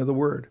preaching of the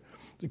word.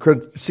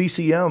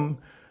 CCM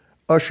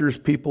ushers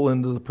people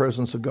into the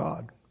presence of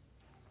God.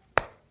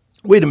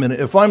 Wait a minute,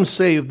 if I'm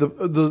saved,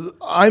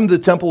 I'm the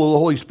temple of the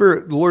Holy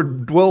Spirit. The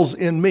Lord dwells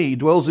in me,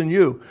 dwells in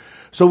you.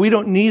 So we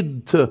don't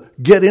need to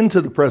get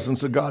into the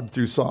presence of God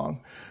through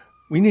song.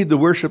 We need to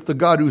worship the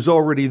God who's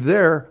already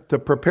there to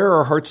prepare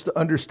our hearts to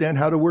understand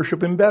how to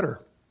worship him better.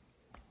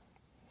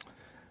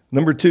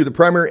 Number 2, the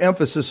primary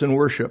emphasis in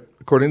worship,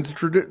 according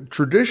to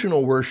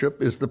traditional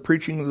worship, is the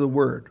preaching of the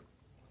word,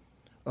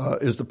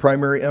 is the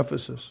primary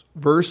emphasis,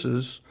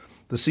 versus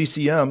the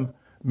CCM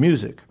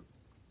music.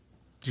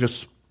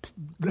 Just,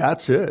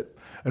 that's it.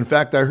 In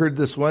fact, I heard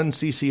this one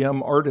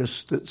CCM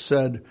artist that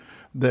said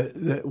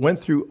that went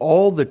through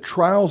all the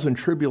trials and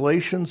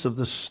tribulations of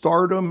the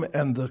stardom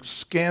and the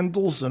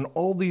scandals and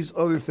all these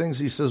other things.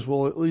 He says,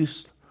 well, at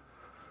least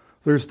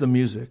there's the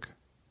music.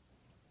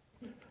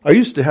 I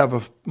used to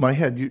have my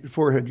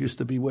forehead used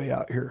to be way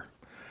out here.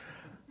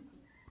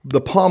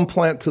 The palm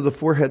plant to the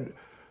forehead.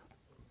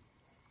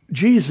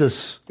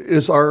 Jesus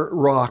is our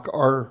rock,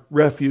 our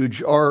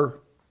refuge, our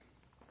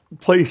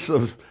place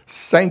of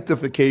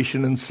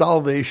sanctification and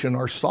salvation,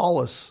 our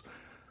solace,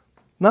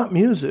 not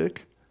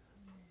music.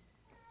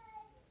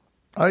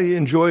 I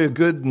enjoy a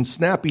good and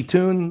snappy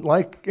tune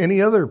like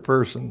any other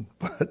person,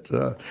 but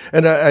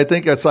I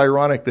think that's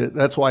ironic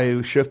that's why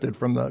it shifted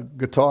from the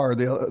guitar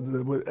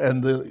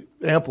and the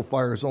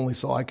amplifier is only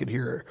so I could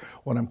hear it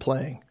when I'm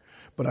playing.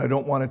 But I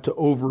don't want it to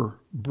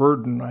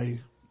overburden.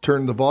 I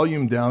turned the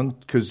volume down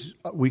because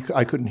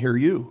I couldn't hear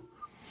you,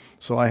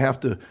 so I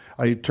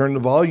turned the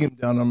volume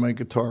down on my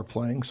guitar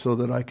playing so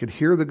that I could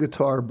hear the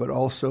guitar, but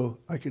also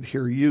I could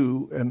hear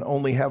you and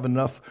only have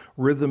enough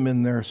rhythm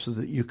in there so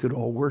that you could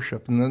all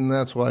worship. And then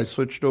that's why I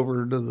switched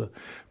over to the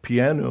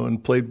piano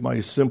and played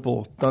my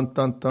simple dun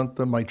dun dun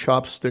dun, my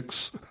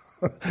chopsticks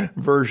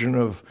version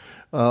of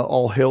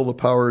All Hail the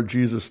Power of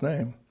Jesus'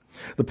 Name.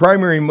 The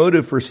primary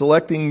motive for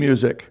selecting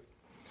music,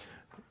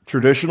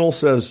 traditional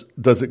says,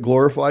 does it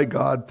glorify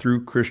God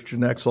through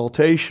Christian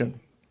exaltation?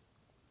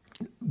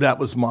 That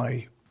was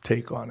my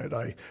take on it.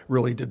 I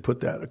really did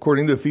put that.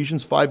 According to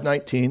Ephesians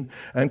 5:19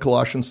 and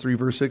Colossians 3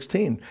 verse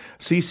 16.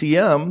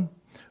 CCM,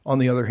 on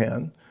the other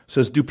hand,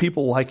 says, do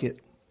people like it?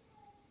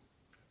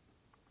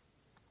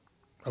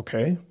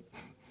 Okay.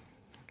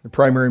 The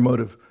primary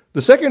motive.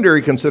 The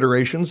secondary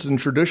considerations in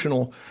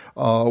traditional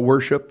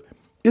worship,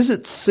 is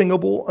it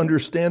singable,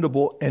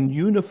 understandable, and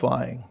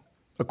unifying?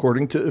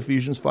 According to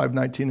Ephesians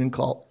 5:19 and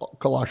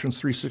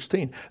Colossians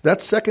 3:16.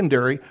 That's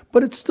secondary,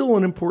 but it's still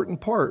an important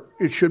part.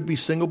 It should be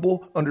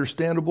singable,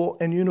 understandable,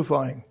 and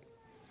unifying.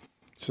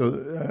 So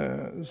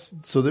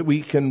that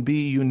we can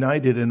be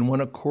united in one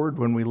accord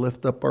when we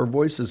lift up our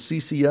voices.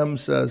 CCM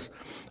says,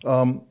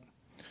 does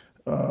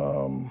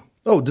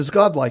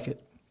God like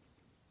it?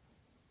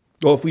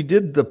 Well, if we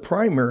did the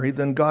primary,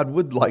 then God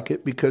would like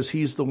it because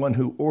he's the one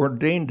who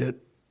ordained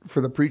it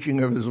for the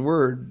preaching of his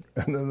word.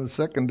 And then the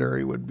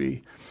secondary would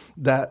be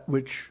that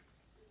which,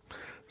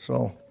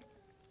 so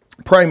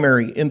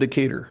primary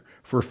indicator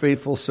for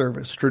faithful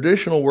service.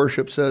 Traditional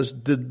worship says,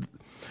 did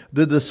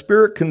the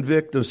Spirit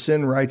convict of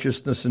sin,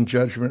 righteousness, and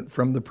judgment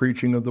from the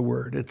preaching of the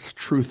word? It's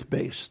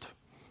truth-based.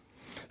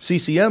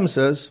 CCM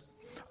says,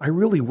 I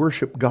really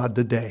worship God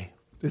today.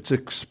 It's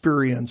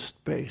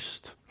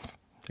experience-based.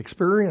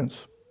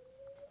 Experience.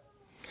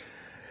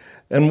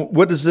 And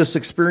what does this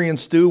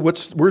experience do?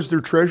 Where's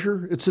their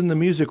treasure? It's in the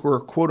music, or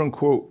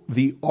quote-unquote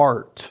the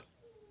art.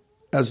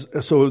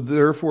 So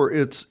therefore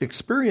it's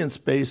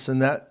experience-based,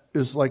 and that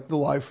is like the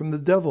lie from the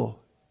devil.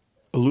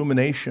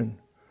 Illumination.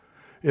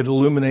 It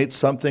illuminates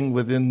something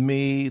within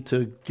me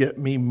to get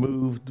me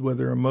moved,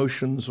 whether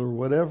emotions or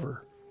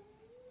whatever.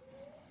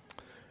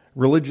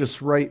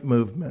 Religious right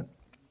movement,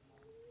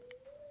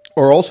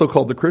 or also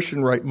called the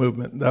Christian right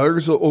movement. Now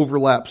there's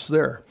overlaps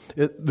there.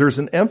 There's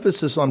an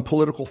emphasis on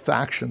political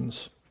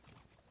factions,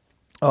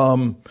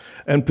 and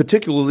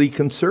particularly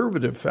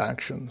conservative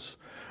factions.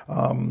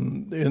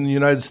 In the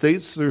United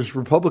States, there's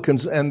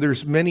Republicans, and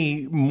there's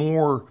many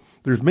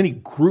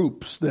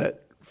groups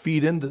that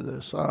feed into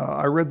this.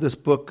 I read this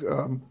book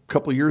a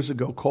couple of years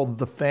ago called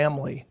The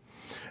Family,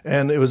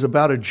 and it was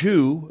about a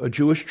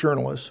Jewish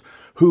journalist,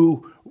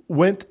 who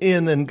went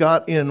in and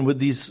got in with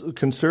these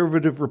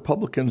conservative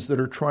Republicans that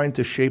are trying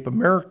to shape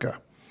America.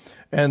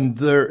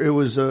 And it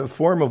was a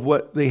form of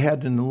what they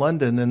had in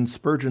London in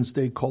Spurgeon's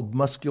day called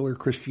muscular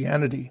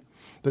Christianity,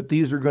 that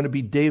these are going to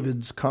be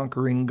David's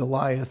conquering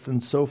Goliath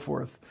and so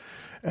forth.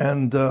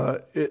 And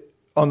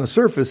on the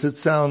surface, it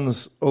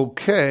sounds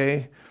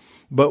okay,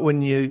 but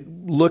when you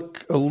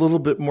look a little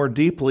bit more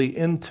deeply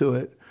into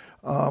it,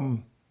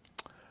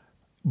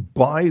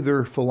 by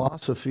their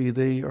philosophy,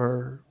 they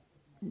are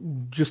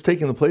just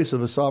taking the place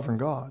of a sovereign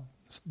God.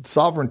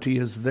 Sovereignty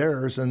is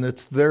theirs, and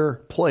it's their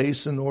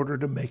place in order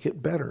to make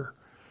it better.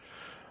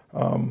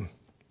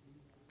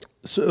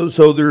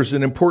 So there's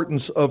an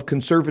importance of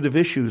conservative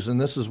issues, and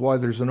this is why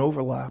there's an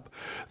overlap,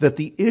 that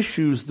the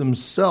issues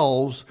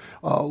themselves,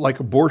 like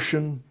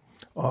abortion,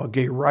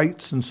 gay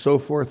rights, and so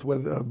forth,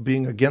 whether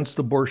being against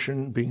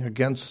abortion, being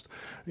against,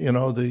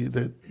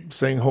 the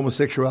saying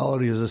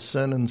homosexuality is a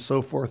sin, and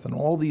so forth, and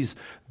all these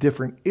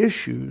different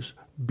issues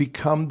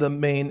become the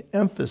main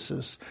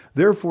emphasis.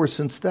 Therefore,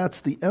 since that's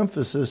the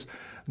emphasis,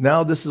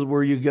 now this is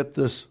where you get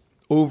this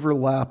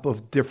overlap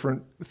of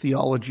different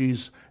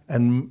theologies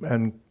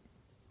and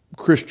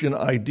Christian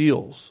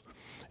ideals.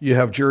 You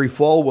have Jerry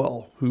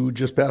Falwell, who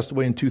just passed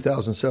away in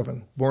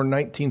 2007. Born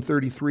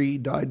 1933,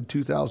 died in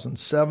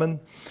 2007.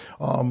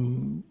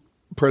 Former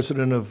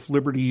president of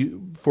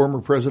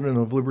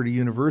Liberty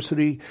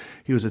University.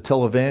 He was a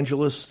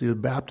televangelist, the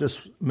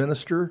Baptist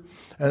minister.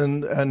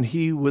 And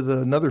he, with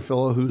another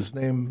fellow whose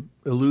name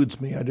eludes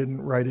me, I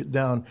didn't write it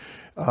down,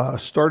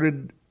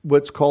 started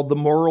what's called the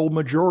Moral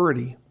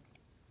Majority.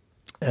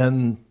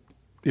 And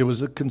it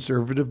was a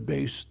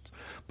conservative-based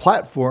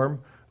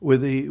platform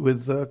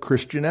with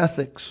Christian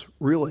ethics,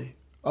 really.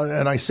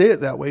 And I say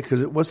it that way because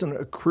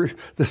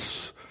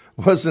this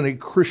wasn't a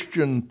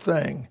Christian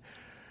thing.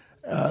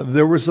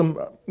 There was some,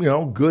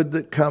 good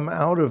that come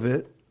out of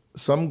it.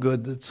 Some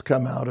good that's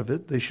come out of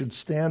it. They should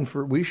stand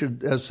for. We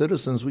should, as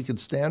citizens, we could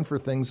stand for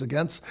things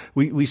against.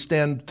 We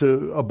stand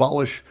to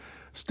abolish.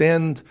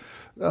 Stand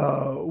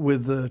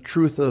with the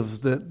truth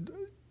of that.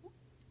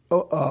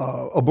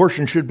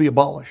 Abortion should be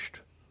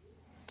abolished.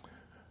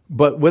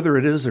 But whether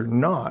it is or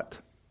not,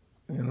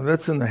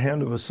 that's in the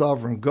hand of a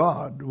sovereign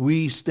God.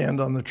 We stand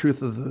on the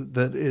truth of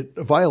that it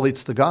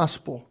violates the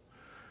gospel.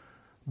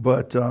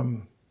 But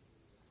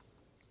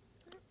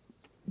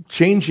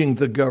changing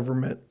the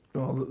government,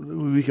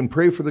 we can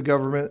pray for the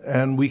government,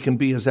 and we can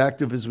be as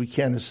active as we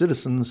can as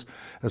citizens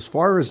as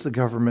far as the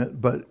government,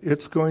 but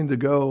it's going to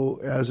go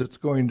as it's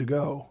going to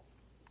go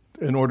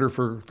in order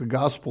for the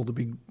gospel to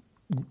be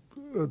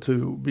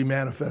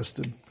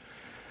manifested.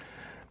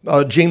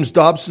 James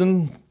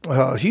Dobson,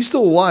 he's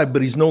still alive,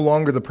 but he's no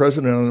longer the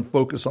president on the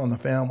Focus on the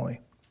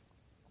Family.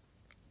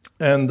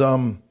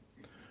 And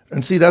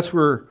see, that's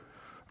where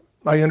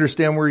I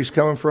understand where he's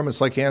coming from.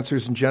 It's like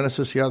answers in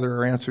Genesis. Yeah, there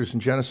are answers in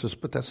Genesis,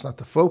 but that's not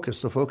the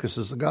focus. The focus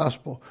is the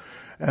gospel.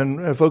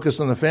 And focus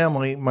on the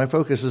family, my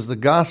focus is the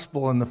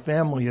gospel, and the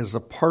family is a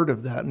part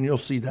of that. And you'll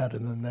see that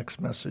in the next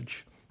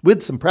message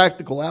with some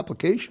practical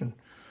application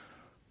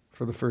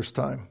for the first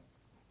time.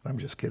 I'm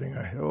just kidding.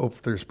 I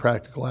hope there's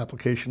practical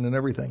application in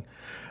everything.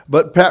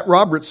 But Pat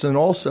Robertson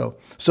also.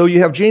 So you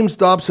have James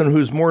Dobson,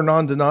 who's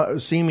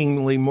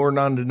seemingly more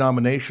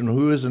non-denominational,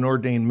 who is an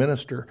ordained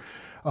minister.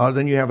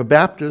 Then you have a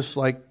Baptist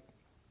like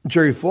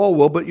Jerry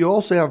Falwell, but you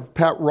also have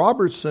Pat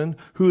Robertson,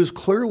 who is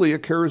clearly a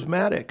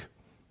charismatic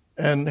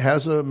and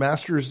has a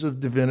Master's of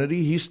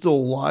Divinity. He's still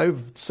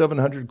alive,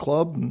 700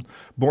 Club, and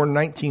born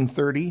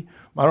 1930.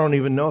 I don't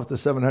even know if the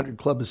 700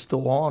 Club is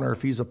still on or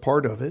if he's a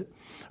part of it.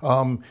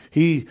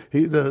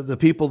 The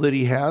people that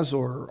he has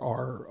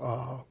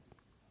are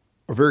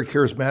very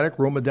charismatic,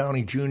 Roma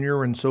Downey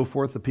Jr. and so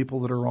forth, the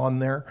people that are on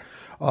there.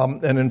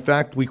 And in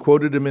fact, we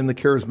quoted him in the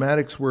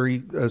Charismatics where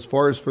he, as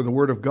far as for the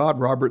Word of God,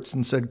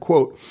 Robertson said,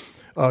 quote,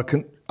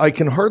 I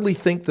can hardly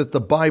think that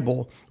the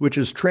Bible, which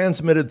is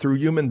transmitted through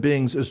human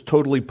beings, is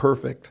totally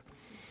perfect.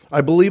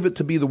 I believe it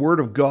to be the Word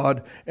of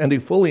God and a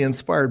fully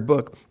inspired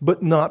book,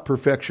 but not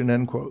perfection,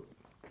 end quote.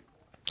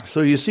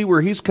 So you see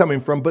where he's coming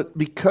from, but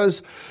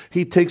because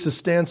he takes a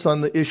stance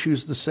on the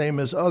issues the same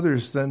as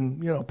others, then,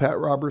 Pat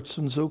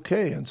Robertson's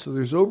okay. And so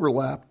there's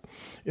overlap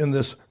in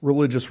this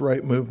religious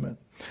right movement.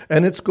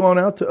 And it's gone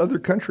out to other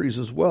countries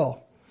as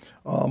well,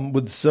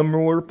 with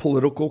similar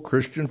political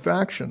Christian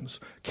factions.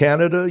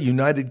 Canada,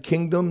 United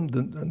Kingdom.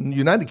 The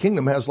United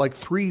Kingdom has like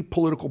 3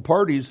 political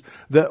parties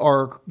that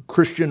are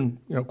Christian,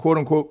 quote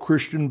unquote,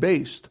 Christian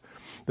based,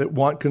 that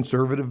want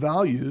conservative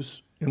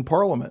values in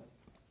Parliament.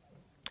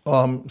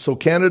 So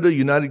Canada,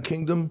 United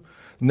Kingdom,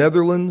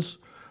 Netherlands,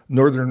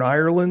 Northern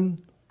Ireland,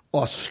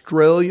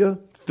 Australia,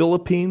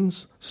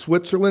 Philippines,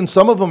 Switzerland.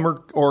 Some of them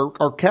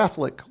are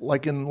Catholic,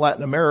 like in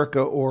Latin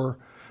America or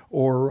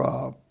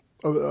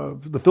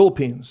the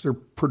Philippines. They're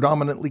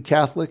predominantly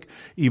Catholic,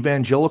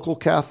 evangelical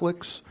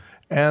Catholics,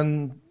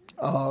 and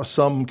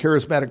some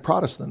charismatic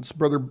Protestants.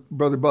 Brother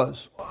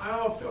Buzz.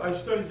 I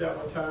studied that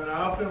one time, and I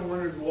often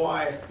wondered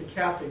why the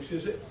Catholics.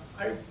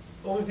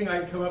 The only thing I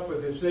can come up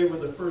with is they were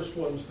the first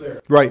ones there.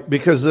 Right,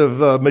 because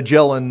of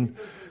Magellan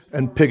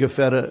and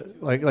Pigafetta,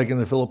 like in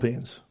the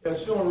Philippines.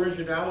 There's no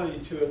originality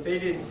to it. They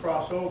didn't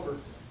cross over.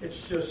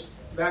 It's just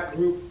that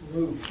group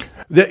moved.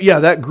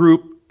 That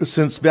group,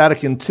 since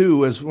Vatican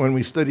II, as when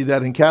we studied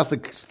that in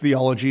Catholic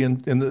theology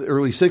in the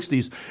early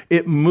 60s,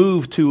 it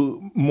moved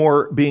to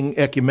more being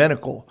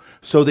ecumenical.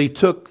 So they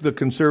took the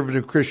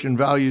conservative Christian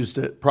values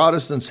that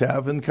Protestants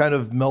have and kind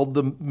of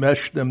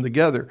meshed them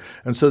together.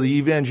 And so the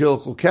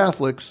evangelical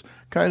Catholics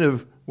kind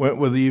of went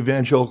with the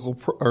evangelical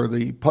or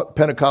the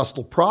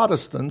Pentecostal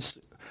Protestants,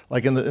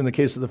 like in the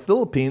case of the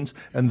Philippines,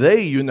 and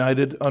they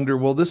united under,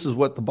 well, this is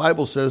what the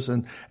Bible says,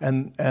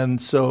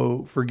 and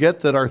so forget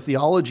that our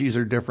theologies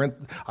are different.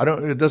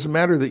 It doesn't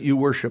matter that you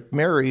worship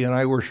Mary and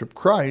I worship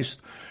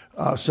Christ.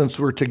 Since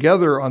we're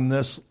together on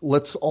this,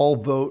 let's all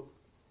vote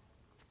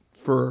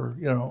for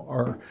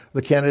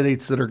the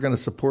candidates that are going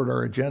to support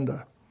our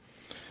agenda.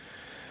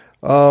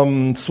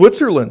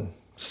 Switzerland,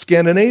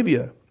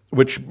 Scandinavia,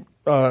 which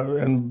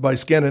and by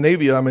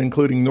Scandinavia I'm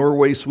including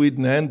Norway,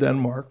 Sweden, and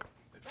Denmark.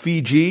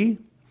 Fiji,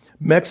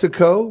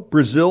 Mexico,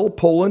 Brazil,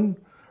 Poland,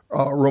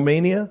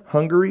 Romania,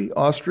 Hungary,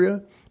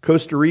 Austria,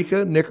 Costa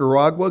Rica,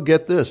 Nicaragua.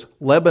 Get this: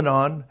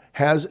 Lebanon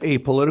has a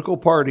political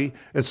party.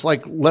 It's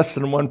like less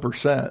than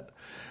 1%,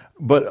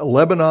 but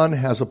Lebanon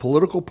has a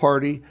political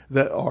party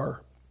that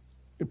are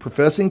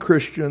professing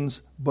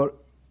Christians, but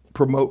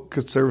promote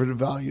conservative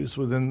values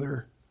within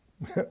their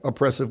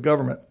oppressive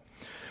government.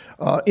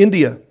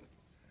 India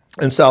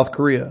and South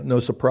Korea, no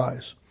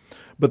surprise.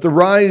 But the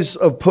rise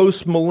of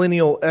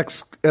post-millennial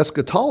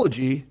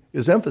eschatology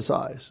is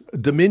emphasized.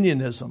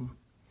 Dominionism.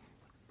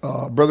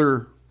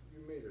 Brother?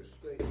 You made a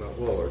statement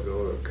a while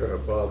ago that kind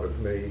of bothered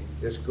me.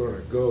 It's going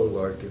to go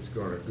like it's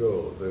going to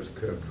go. This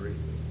country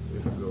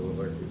is going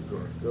like it's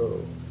going to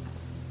go.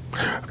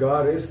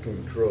 God is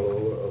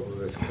control of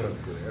this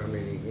country. I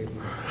mean, He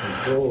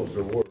controls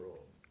the world.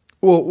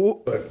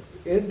 Well, but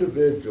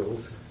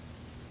individuals,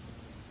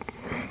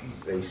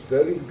 they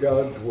study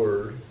God's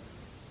Word,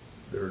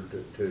 they're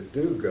to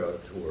do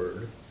God's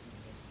Word,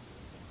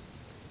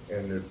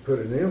 and to put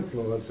an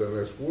influence on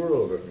this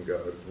world in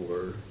God's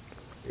Word.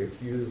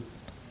 If you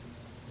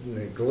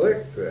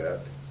neglect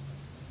that,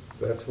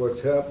 that's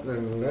what's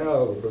happening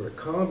now where the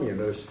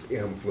communist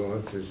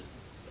influence is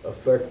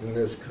affecting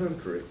this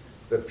country.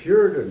 The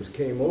Puritans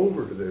came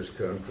over to this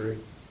country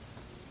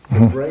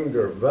to bring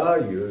their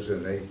values,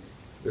 and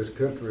this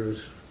country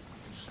was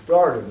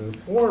started and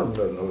formed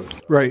on those.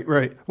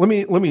 Right. Let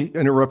me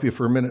interrupt you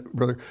for a minute,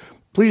 brother.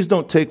 Please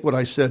don't take what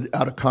I said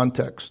out of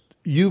context.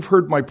 You've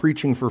heard my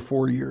preaching for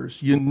 4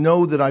 years. You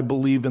know that I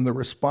believe in the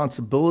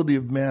responsibility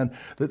of man,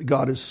 that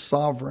God is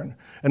sovereign.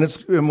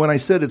 And when I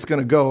said it's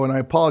going to go, and I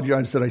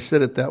apologize that I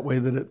said it that way,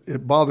 that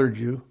it bothered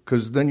you,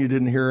 because then you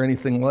didn't hear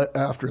anything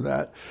after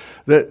that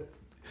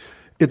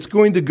it's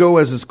going to go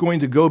as it's going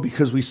to go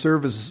because we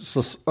serve as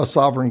a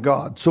sovereign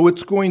God. So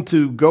it's going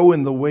to go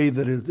in the way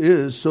that it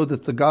is so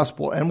that the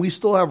gospel, and we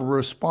still have a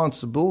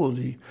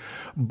responsibility,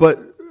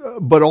 but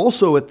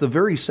also at the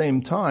very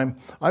same time,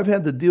 I've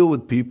had to deal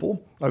with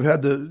people. I've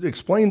had to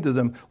explain to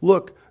them,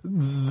 look,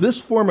 this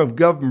form of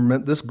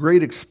government, this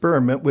great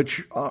experiment,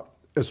 which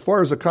as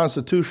far as a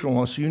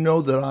constitutionalist, you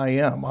know that I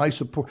am. I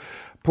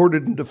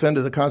supported and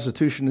defended the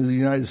Constitution of the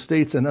United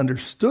States and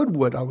understood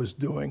what I was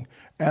doing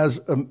as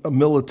a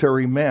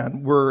military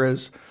man,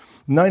 whereas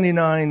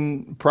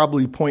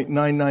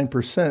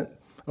 0.99%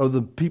 of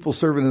the people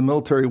serving in the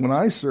military when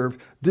I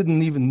served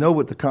didn't even know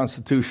what the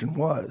Constitution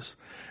was.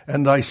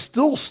 And I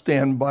still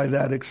stand by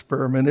that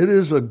experiment. It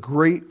is a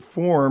great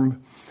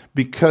form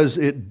because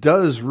it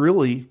does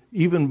really,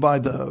 even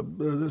by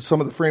some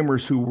of the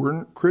framers who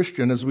weren't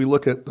Christian, as we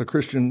look at the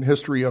Christian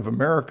history of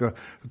America,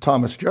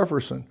 Thomas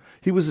Jefferson,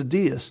 he was a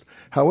deist.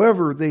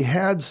 However, they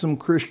had some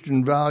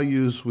Christian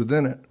values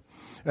within it.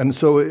 And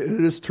so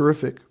it is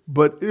terrific,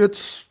 but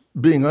it's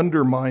being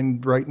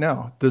undermined right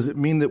now. Does it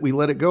mean that we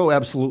let it go?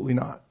 Absolutely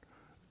not.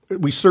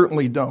 We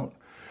certainly don't.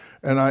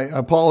 And I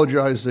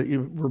apologize that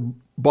you were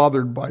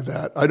bothered by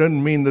that. I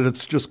didn't mean that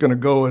it's just going to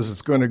go as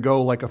it's going to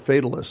go like a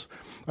fatalist.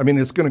 I mean,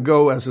 it's going to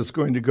go as it's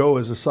going to go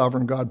as a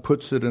sovereign God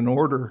puts it in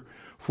order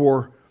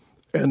for,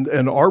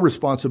 and our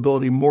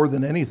responsibility more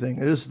than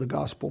anything is the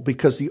gospel,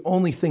 because the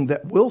only thing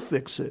that will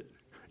fix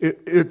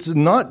it's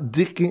not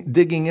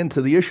digging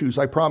into the issues,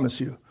 I promise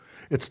you.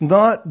 It's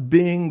not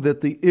being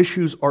that the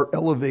issues are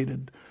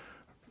elevated.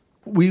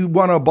 We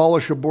want to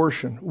abolish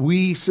abortion.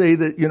 We say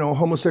that,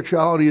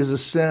 homosexuality is a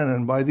sin,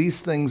 and by these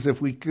things,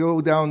 if we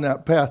go down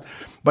that path,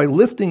 by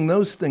lifting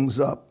those things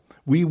up,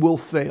 we will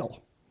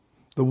fail.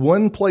 The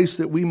one place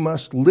that we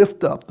must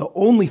lift up, the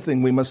only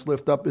thing we must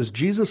lift up, is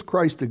Jesus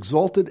Christ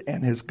exalted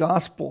and His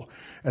gospel,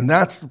 and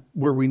that's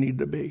where we need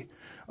to be.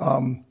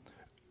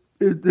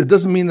 It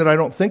doesn't mean that I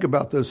don't think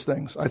about those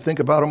things. I think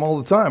about them all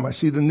the time. I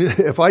see the news.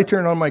 If I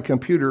turn on my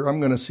computer,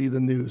 I'm going to see the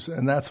news,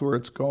 and that's where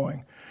it's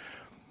going.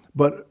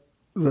 But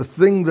the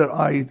thing that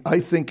I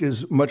think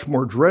is much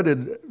more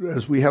dreaded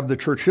as we have the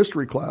church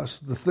history class,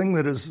 the thing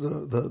that is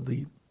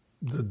the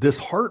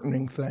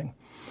disheartening thing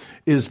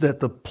is that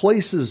the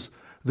places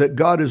that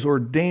God has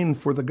ordained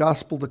for the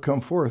gospel to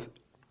come forth,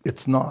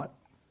 it's not.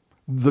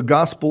 The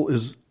gospel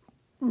is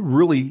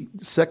really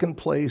second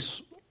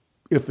place.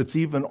 If it's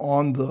even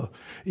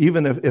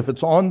if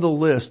it's on the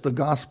list, the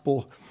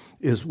gospel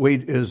is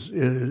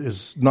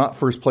not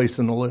first place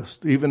in the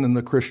list. Even in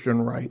the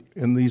Christian right,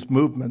 in these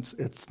movements,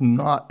 it's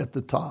not at the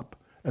top,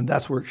 and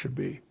that's where it should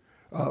be.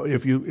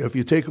 If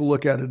you take a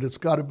look at it, it's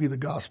got to be the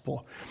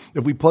gospel.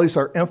 If we place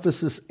our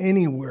emphasis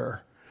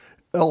anywhere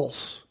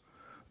else,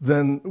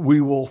 then we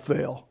will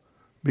fail,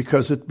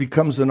 because it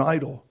becomes an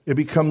idol. It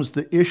becomes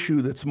the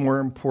issue that's more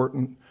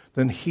important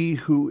than he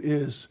who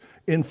is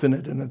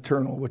infinite and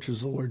eternal, which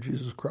is the Lord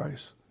Jesus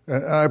Christ.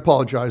 And I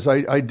apologize.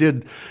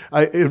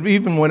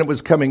 Even when it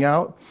was coming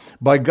out,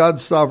 by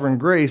God's sovereign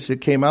grace,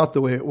 it came out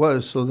the way it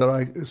was so that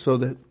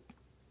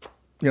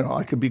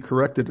I could be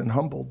corrected and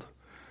humbled.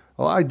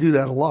 Well, I do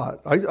that a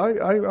lot.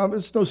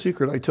 It's no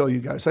secret, I tell you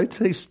guys. I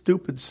say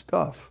stupid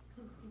stuff.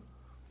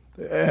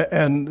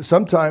 And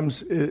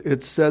sometimes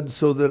it's said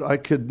so that I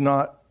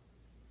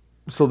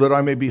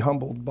may be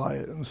humbled by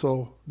it. And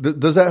so,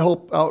 does that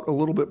help out a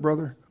little bit,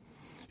 brother?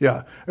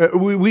 Yeah.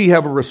 We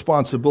have a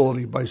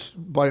responsibility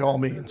by all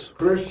means.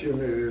 Christian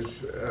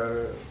is,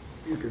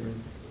 you can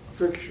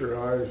fix your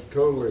eyes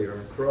totally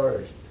on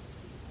Christ,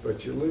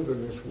 but you live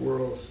in this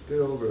world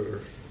still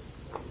that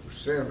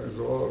sin is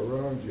all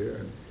around you,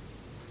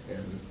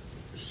 and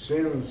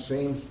sin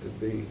seems to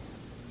be,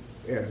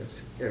 and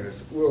it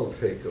will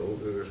take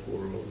over this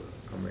world,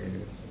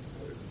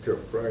 until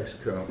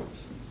Christ comes.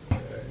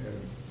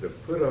 And to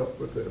put up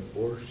with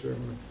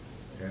abortion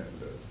and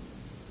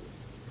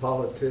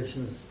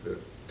politicians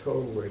that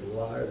totally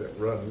lie, that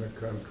run the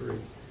country,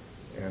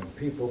 and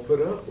people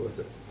put up with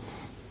it.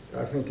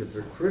 I think it's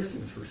a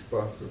Christian's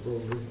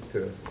responsibility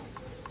to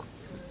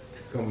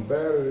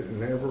combat it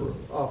in every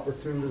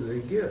opportunity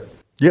they get.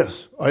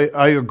 Yes,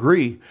 I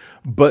agree.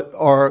 But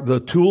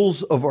the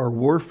tools of our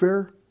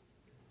warfare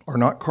are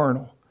not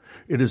carnal.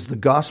 It is the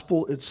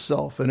gospel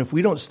itself. And if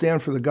we don't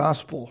stand for the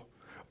gospel,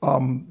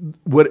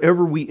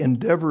 whatever we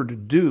endeavor to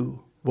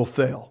do will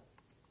fail.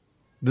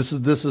 This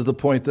is the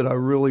point that I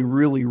really,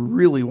 really,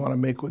 really want to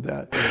make with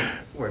that.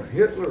 When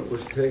Hitler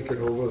was taking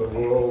over the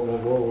world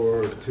in World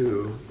War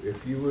II,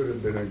 if you would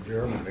have been in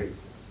Germany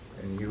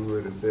and you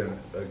would have been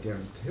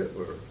against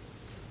Hitler,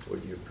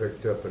 would you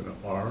picked up an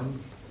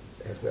arm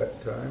at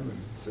that time and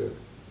said,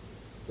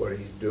 what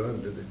he's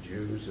doing to the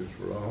Jews is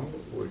wrong?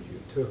 Would you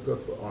took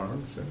up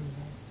arms and,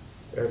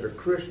 as a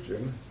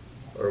Christian,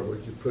 or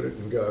would you put it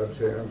in God's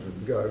hands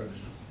and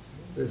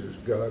this is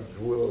God's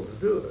will to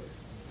do it?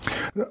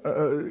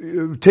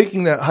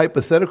 Taking that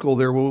hypothetical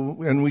there,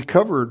 and we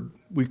covered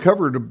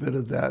a bit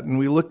of that, and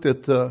we looked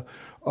at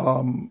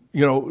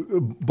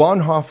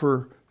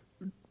Bonhoeffer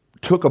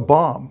took a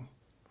bomb.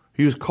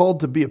 He was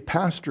called to be a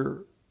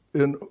pastor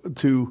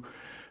to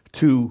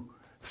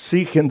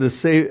seek and to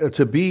save,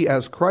 to be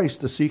as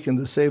Christ, to seek and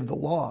to save the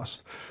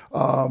lost.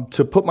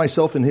 To put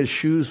myself in his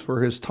shoes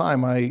for his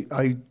time,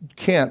 I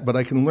can't, but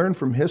I can learn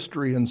from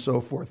history and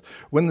so forth.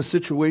 When the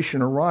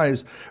situation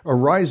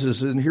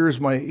arises, and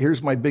here's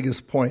my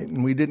biggest point,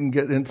 and we didn't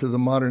get into the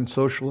modern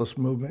socialist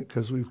movement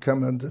because we've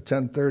come into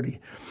 10:30.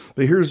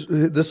 But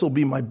this will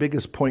be my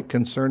biggest point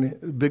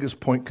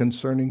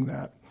concerning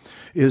that,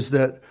 is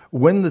that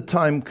when the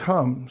time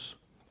comes,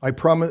 I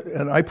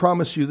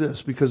promise you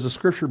this, because the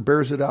Scripture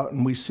bears it out,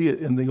 and we see it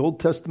in the Old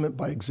Testament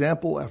by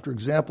example after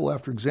example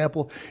after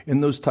example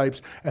in those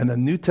types, and the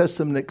New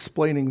Testament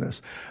explaining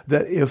this,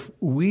 that if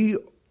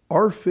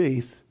our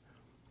faith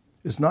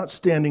is not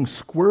standing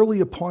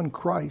squarely upon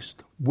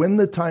Christ, when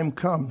the time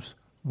comes,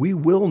 we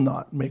will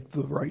not make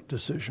the right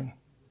decision.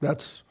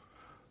 That's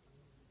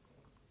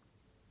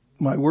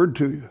my word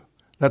to you.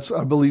 That's,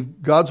 I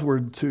believe, God's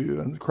word to you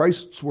and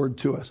Christ's word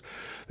to us.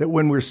 That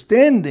when we're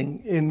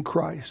standing in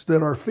Christ,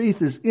 that our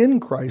faith is in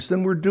Christ,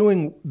 then we're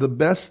doing the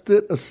best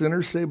that a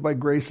sinner saved by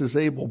grace is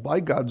able, by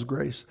God's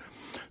grace,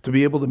 to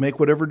be able to make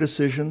whatever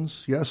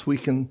decisions. Yes, we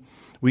can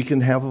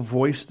have a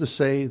voice to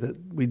say that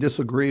we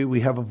disagree.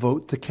 We have a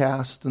vote to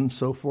cast and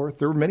so forth.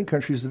 There are many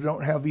countries that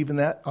don't have even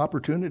that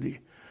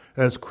opportunity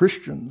as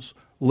Christians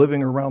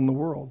living around the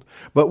world.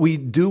 But we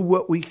do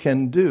what we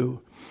can do.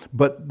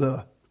 But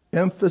the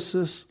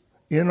emphasis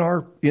in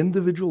our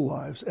individual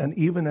lives, and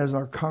even as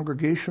our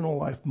congregational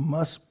life,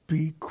 must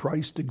be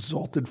Christ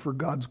exalted for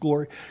God's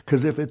glory.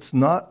 Because if it's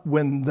not,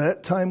 when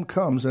that time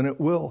comes, and it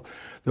will,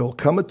 there will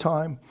come a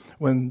time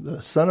when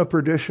the son of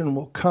perdition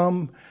will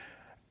come.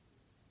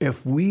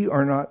 If we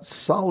are not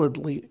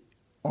solidly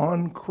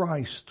on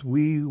Christ,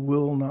 we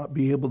will not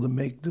be able to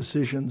make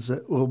decisions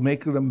that will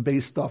make them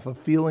based off of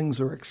feelings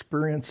or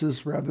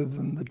experiences rather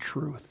than the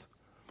truth.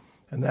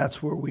 And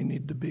that's where we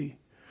need to be.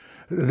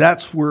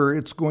 That's where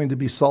it's going to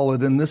be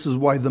solid, and this is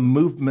why the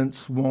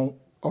movements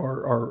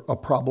are a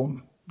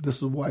problem. This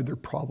is why they're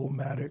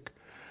problematic.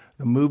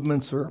 The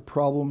movements are a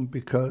problem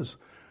because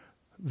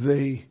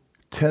they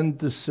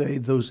tend to say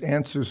those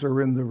answers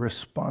are in the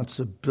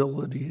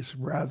responsibilities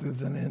rather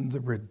than in the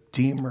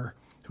Redeemer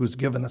who's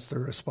given us the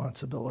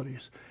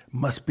responsibilities. It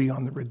must be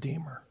on the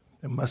Redeemer.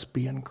 It must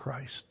be in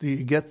Christ. Do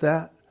you get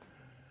that?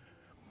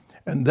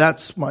 And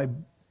that's my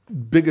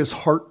biggest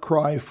heart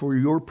cry for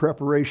your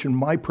preparation,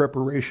 my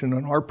preparation,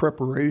 and our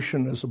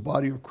preparation as a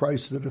body of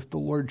Christ, that if the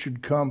Lord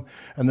should come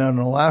and then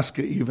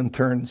Alaska even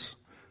turns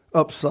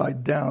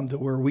upside down to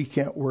where we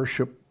can't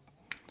worship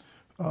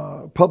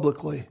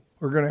publicly,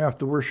 we're going to have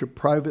to worship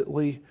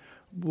privately.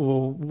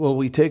 Will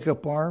we take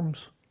up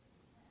arms?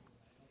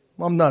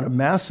 Well, I'm not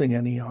amassing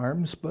any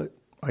arms, but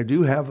I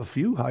do have a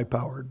few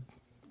high-powered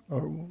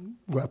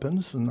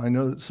weapons, and I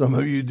know that some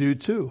of you do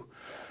too.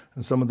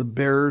 And some of the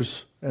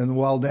bears and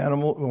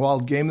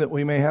wild game that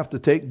we may have to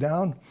take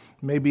down,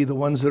 Maybe the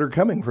ones that are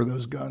coming for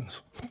those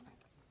guns.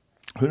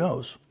 Who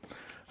knows?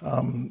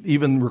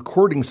 Even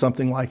recording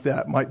something like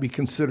that might be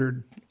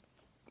considered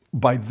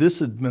by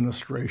this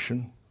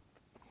administration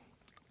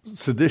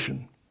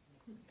sedition.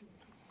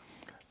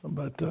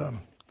 But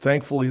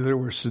thankfully there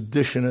were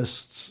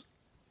seditionists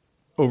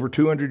over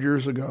 200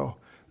 years ago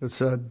that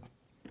said,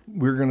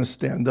 we're going to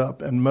stand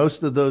up. And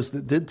most of those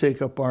that did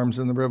take up arms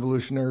in the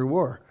Revolutionary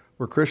War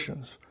were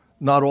Christians.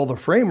 Not all the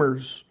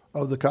framers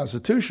of the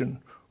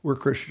Constitution were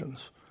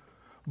Christians.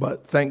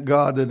 But thank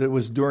God that it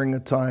was during a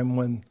time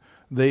when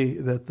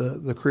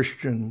the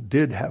Christian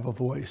did have a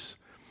voice.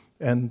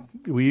 And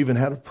we even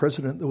had a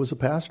president that was a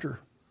pastor,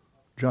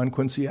 John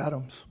Quincy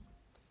Adams,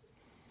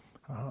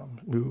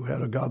 who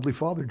had a godly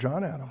father,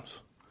 John Adams.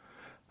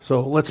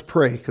 So let's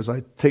pray, because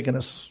I've taken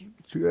us,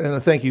 and I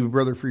thank you,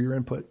 brother, for your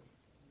input.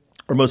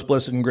 Our most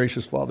blessed and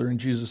gracious Father, in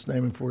Jesus'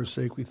 name and for his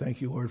sake, we thank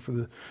you, Lord, for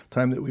the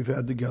time that we've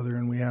had together.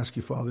 And we ask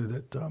you,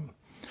 Father,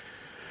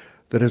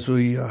 that as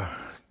we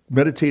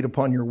meditate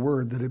upon your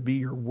word, that it be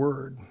your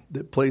word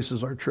that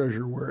places our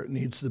treasure where it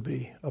needs to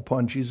be,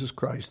 upon Jesus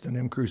Christ and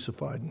him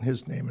crucified. In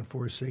his name and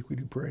for his sake we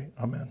do pray.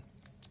 Amen.